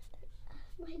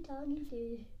world. My doggy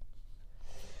did.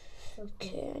 So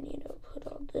Okay, I need to put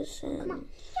all this in. Come on,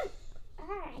 jump. I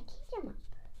can't jump up.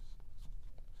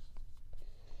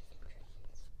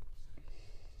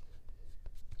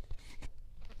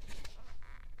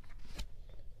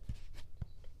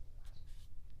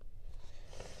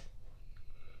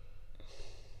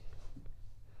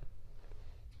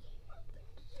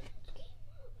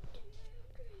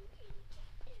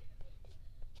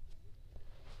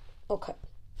 Okay.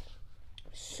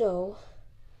 So,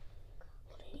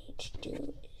 what I need to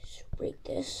do is break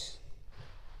this.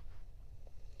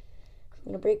 I'm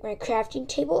going to break my crafting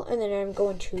table, and then I'm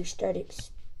going to start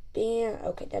expand.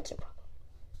 Okay, that's a problem.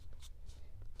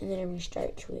 And then I'm going to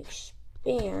start to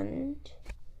expand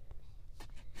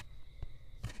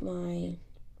my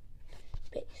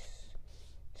base.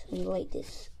 So I'm going to light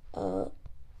this up.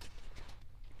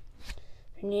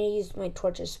 I need to use my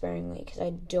torches sparingly because I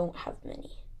don't have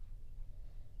many.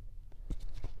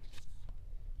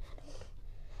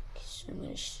 Okay, so I'm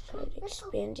going to start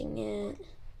expanding it.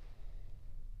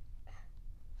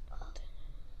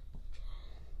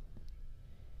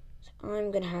 So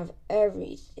I'm going to have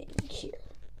everything here.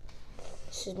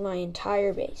 This is my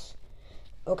entire base.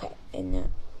 Okay, and that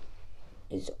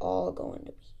is all going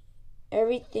to be.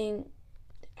 Everything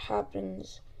that happen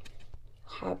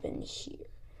here.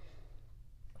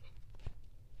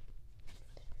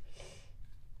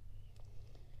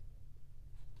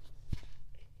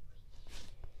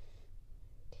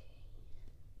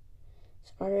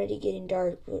 It's already getting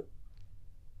dark, but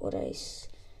what I need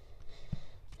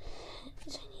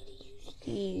to use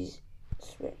these.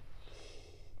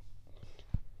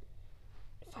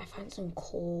 If I find some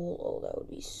coal, oh, that would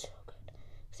be so good.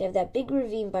 Because I have that big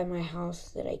ravine by my house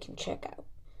that I can check out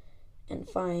and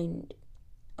find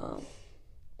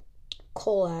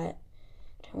coal at.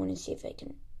 I want to see if I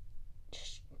can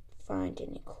just find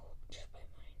any coal just by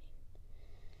mining.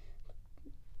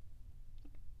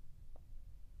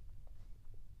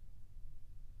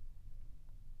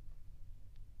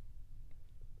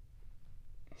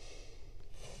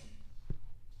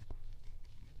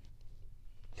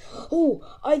 Oh,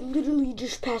 I literally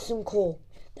just passed some coal.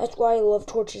 That's why I love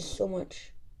torches so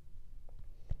much.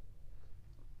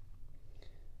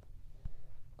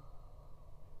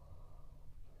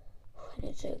 And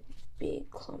it's a big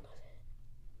clump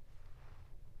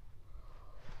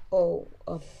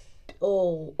of it.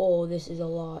 Oh, this is a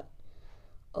lot.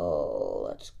 Oh,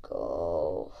 let's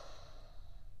go.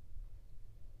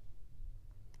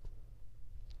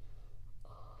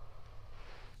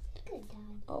 Good,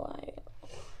 Dad. Oh,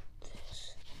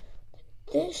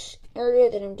 this area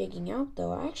that I'm digging out,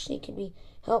 though, actually can be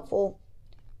helpful.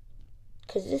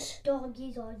 Because this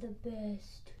Doggies are the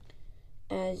best.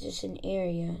 as just an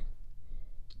area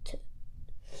to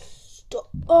stop.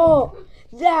 Oh,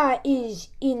 that is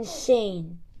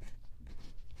insane.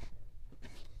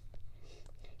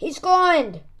 He's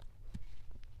gone.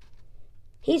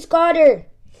 He's got her.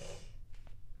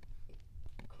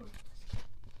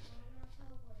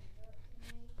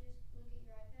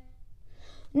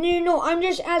 No, I'm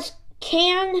just asking,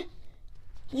 can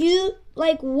you,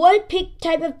 like, what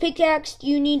type of pickaxe do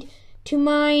you need to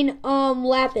mine,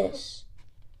 lapis?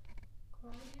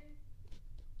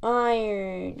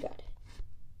 Iron. Got it.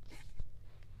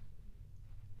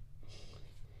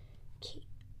 Okay.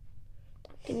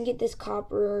 I'm gonna get this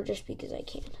copper just because I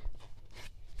can.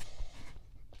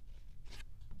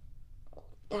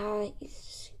 That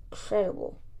is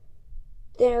incredible.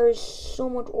 There's so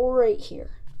much ore right here.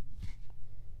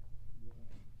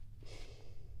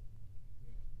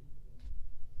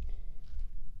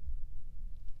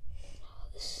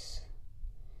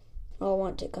 I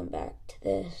want to come back to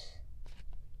this.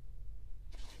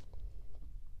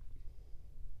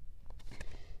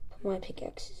 But my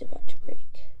pickaxe is about to break.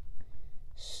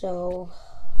 So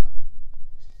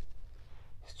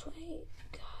that's why I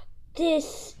got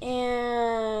this.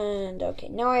 And okay,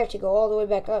 now I have to go all the way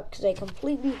back up because I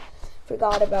completely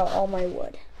forgot about all my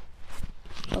wood.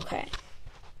 Okay.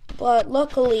 But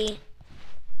luckily,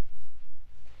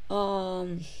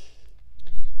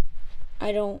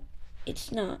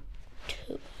 it's not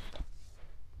too bad.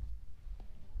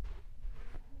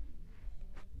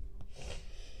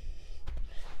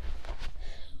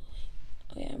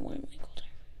 Oh yeah, I'm wearing my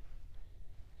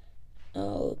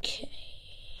gold. Okay.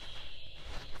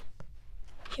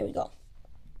 Here we go.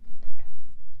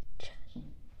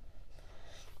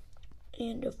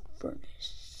 And a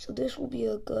furnace. So this will be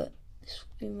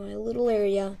my little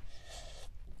area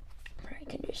where I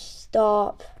can just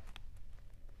stop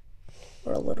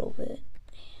for a little bit.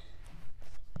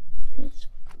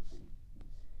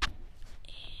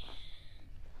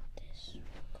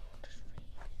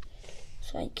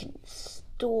 So I can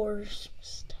store some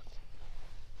stuff.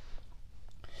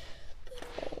 But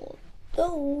all of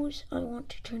those I want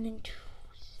to turn into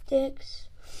sticks.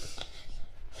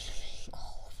 Make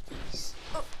all of these.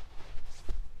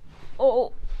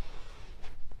 Oh.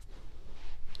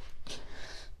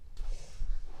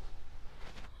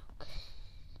 Okay.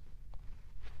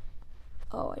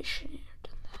 Oh, I shouldn't have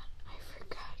done that. I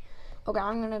forgot. Okay,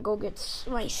 I'm gonna go get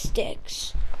my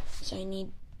sticks. So I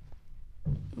need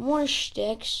more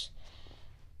sticks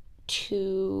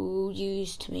to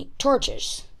use to make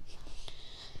torches.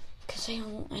 Because I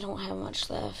don't have much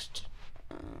left.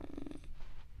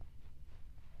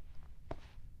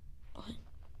 What?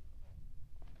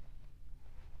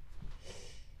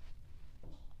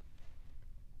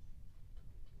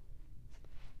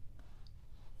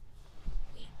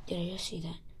 Wait, did I just see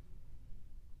that?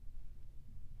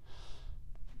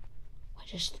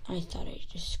 I thought I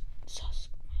just saw my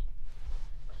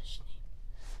brother's name.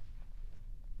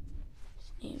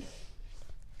 His name.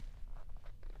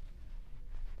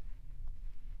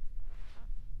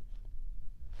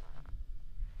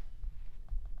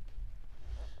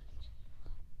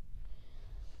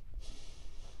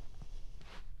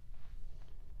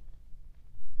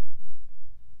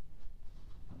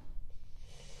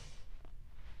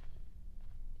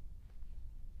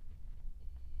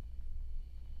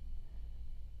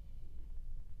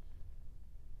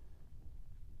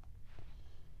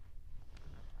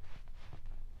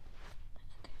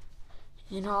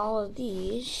 And all of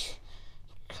these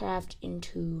craft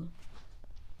into.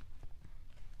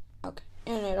 Okay,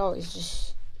 and it always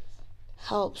just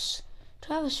helps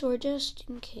to have a sword just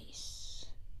in case.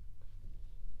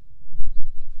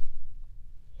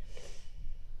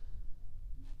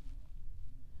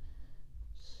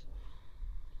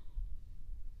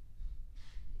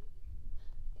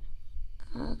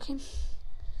 Okay.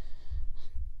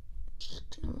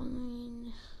 Just gonna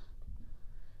mine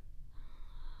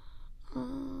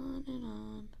on and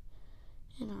on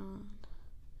and on.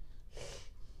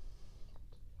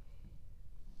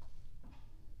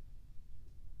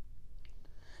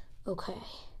 Okay.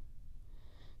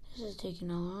 This is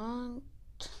taking a long.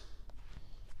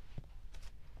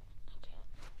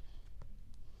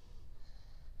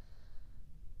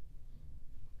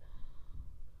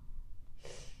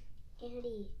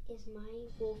 Andy, is my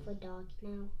wolf a dog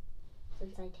now?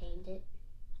 Since I tamed it.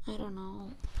 I don't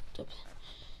know.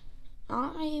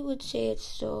 I would say it's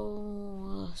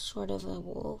still sort of a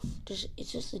wolf.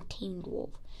 It's just a tamed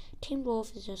wolf. Tamed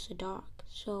wolf is just a dog.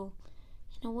 So,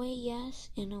 in a way, yes.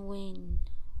 In a way, no.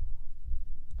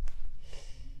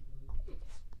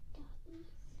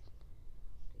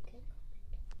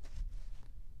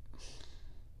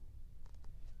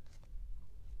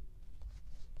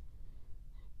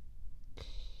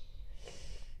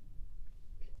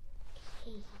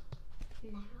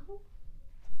 Now,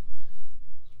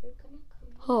 you're gonna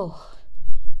come. Oh,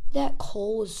 that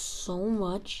coal was so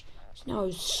much. So now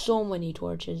there's so many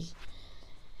torches.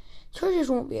 Torches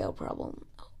won't be a problem.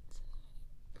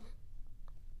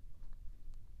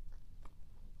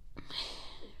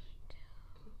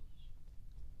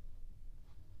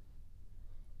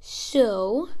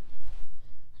 So,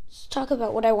 let's talk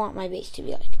about what I want my base to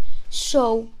be like.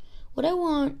 So, what I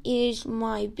want is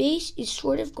my base is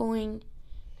sort of going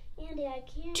Andy, I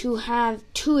can't. to have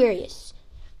two areas.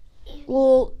 Andy,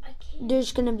 Well, I can't.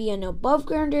 there's going to be an above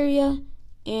ground area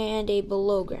and a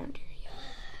below ground area.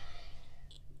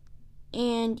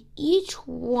 And each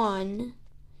one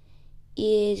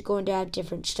is going to have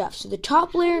different stuff. So the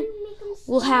top layer You make 'em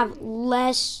will small. have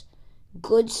less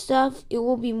good stuff. It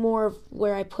will be more of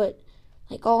where I put,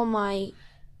 like, all my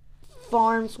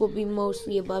farms will be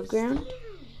mostly above ground.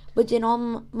 But then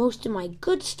most of my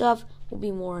good stuff will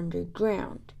be more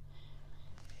underground.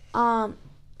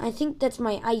 I think that's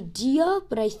my idea,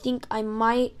 but I think I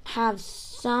might have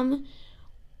some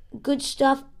good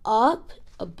stuff up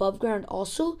above ground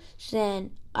also, so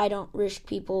then I don't risk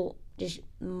people just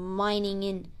mining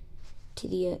in to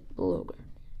the below ground.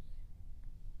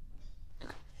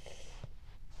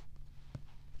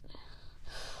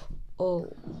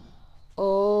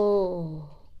 Oh.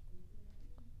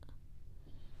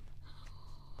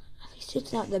 At least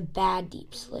it's not the bad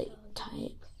deep slate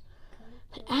type.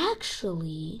 But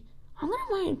actually, I'm going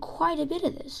to mine quite a bit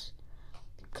of this.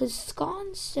 Because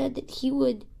Scon said that he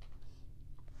would,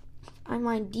 if I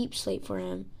mine deep slate for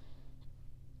him,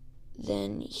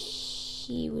 then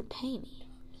he would pay me.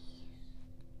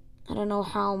 I don't know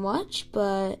how much,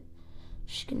 but I'm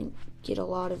just going to get a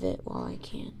lot of it while I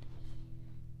can.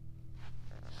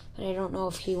 But I don't know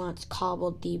if he wants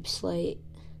cobbled deep slate.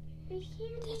 I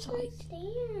can't That's even like-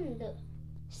 stand.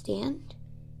 Stand?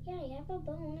 Yeah, I have a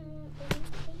bone. I'm not going to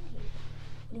stand here.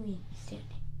 What do you mean, stand?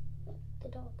 Look, the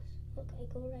dogs. Look,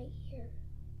 I go right here.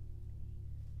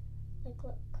 Like,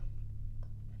 look.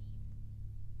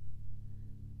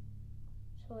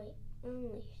 So wait,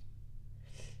 only.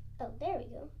 Oh, there we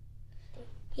go.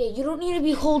 Yeah, you don't need to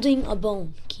be holding a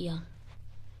bone, Kia,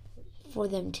 for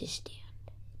them to stand.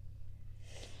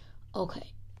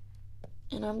 Okay.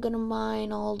 And I'm going to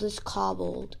mine all this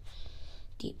cobbled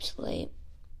deep slate.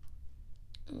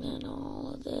 And then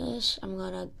all of this. I'm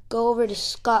going to go over to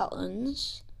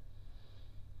Scotland's.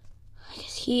 I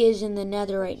guess he is in the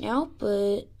nether right now,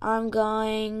 but I'm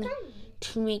going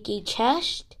to make a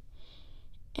chest.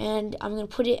 And I'm going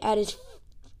to put it at his,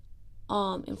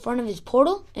 in front of his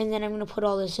portal. And then I'm going to put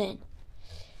all this in.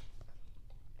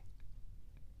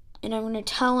 And I'm going to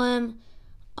tell him,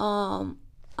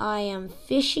 I am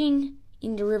fishing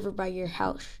in the river by your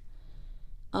house.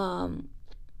 Okay,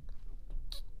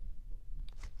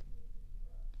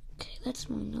 let's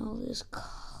mine all this cobble.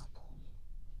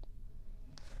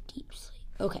 Deep slate.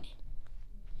 Okay.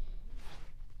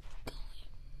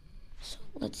 So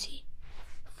let's see.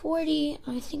 40.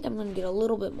 I think I'm gonna get a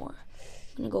little bit more.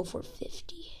 I'm gonna go for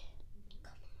 50.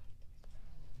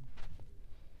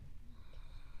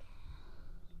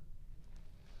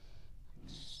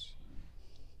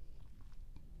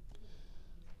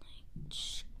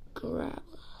 Grab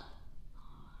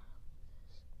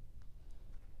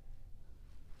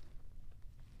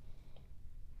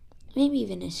maybe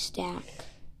even a stack.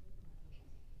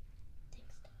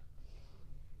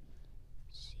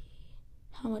 Let's see,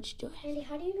 how much do I have? Andy,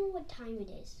 how do you know what time it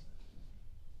is?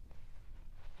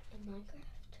 In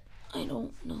Minecraft? I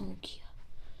don't know, Kia.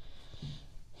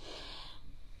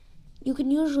 You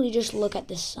can usually just look at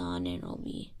the sun and it'll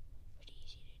be pretty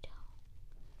easy to tell.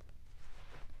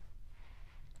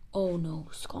 Oh no,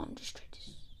 Scon just tried to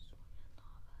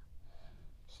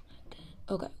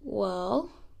Okay, well,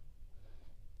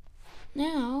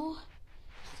 now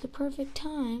is the perfect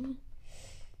time.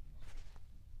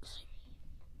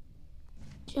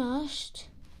 Just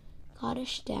got a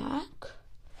stack.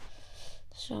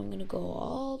 So I'm gonna go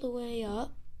all the way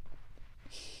up.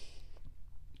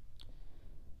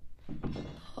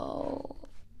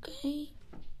 Okay.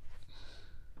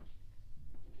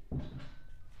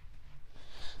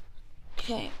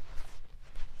 Okay.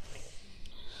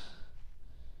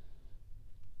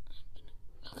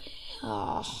 Okay.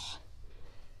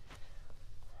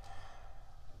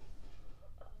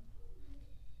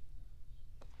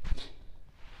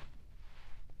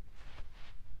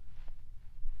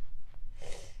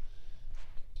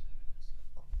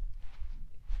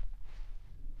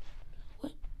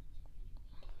 What?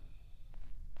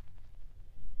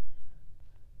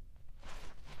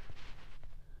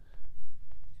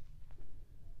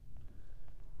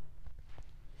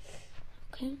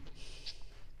 Okay.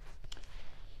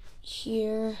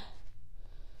 Here,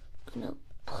 I'm gonna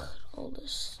put all the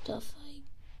stuff I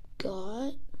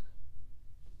got.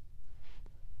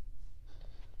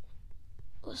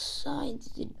 Besides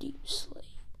the deep slate.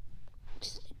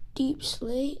 It's the deep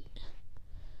slate.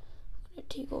 I'm gonna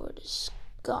take over to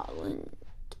Scotland.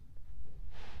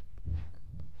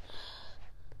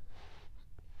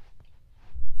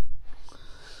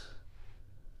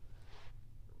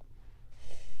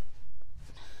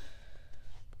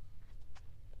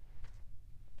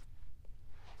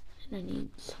 And I need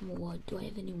some wood. Do I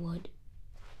have any wood?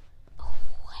 Oh,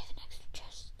 I have an extra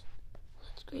chest.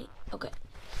 That's great. Okay.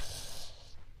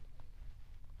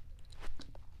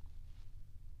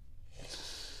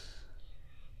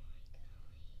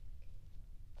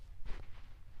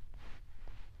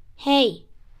 Hey,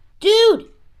 dude,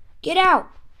 get out.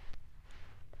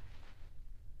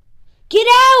 Get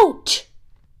out!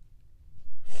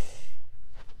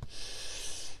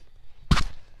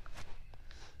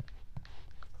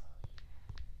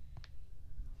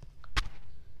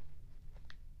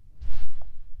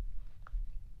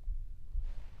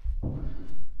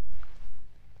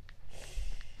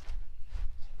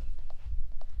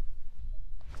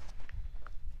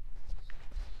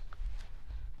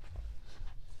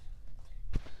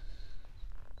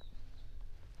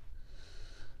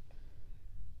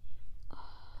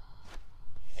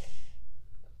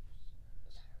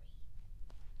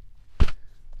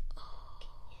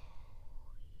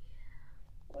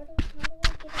 How do I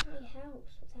get out of my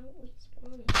house without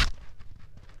respawning?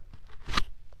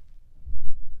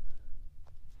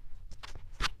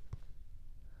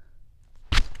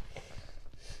 I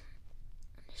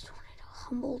just wanted a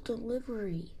humble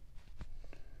delivery.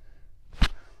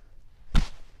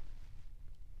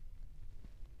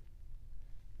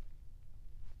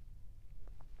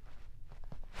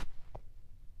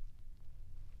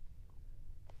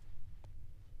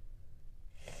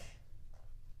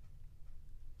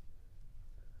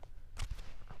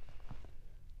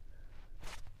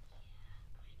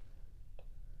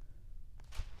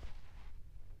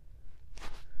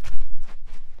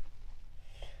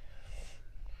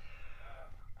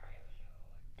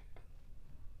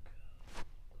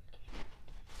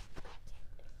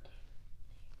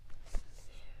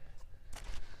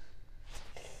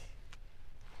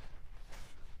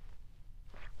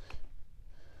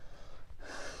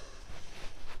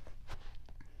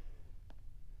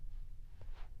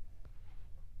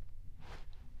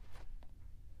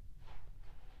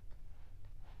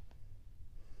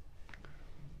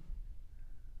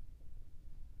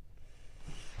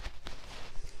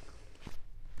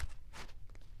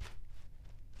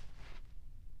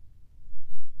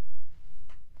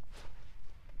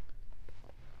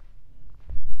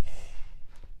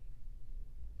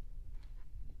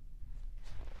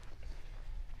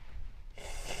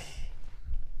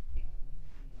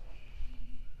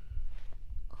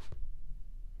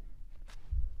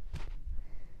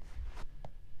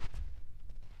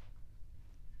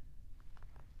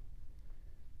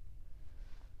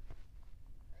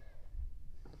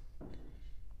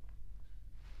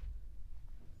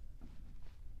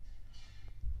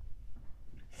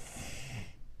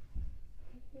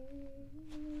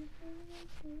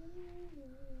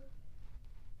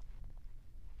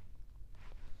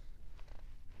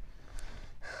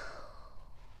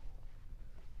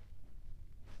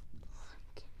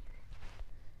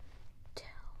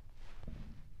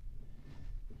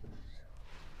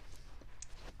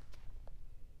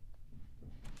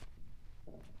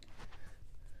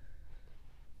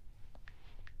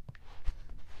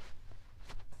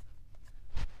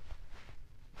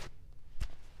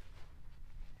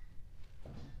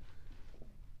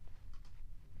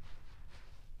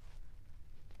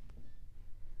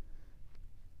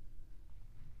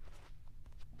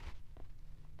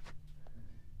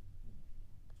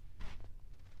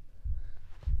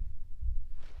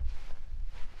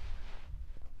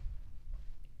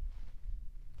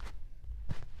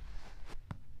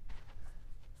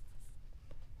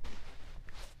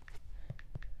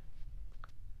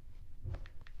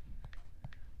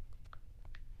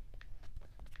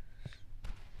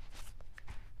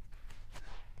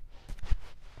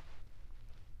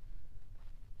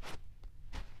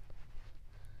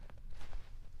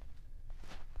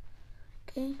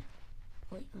 Okay.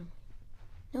 Wait.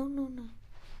 No.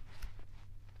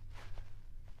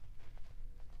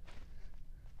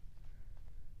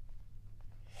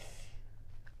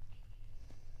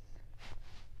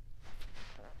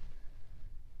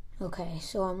 Okay,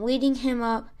 so I'm leading him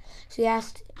up. So he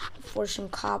asked for some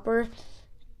copper.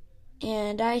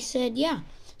 And I said, yeah.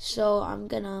 So I'm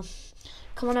gonna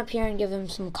come on up here and give him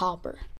some copper.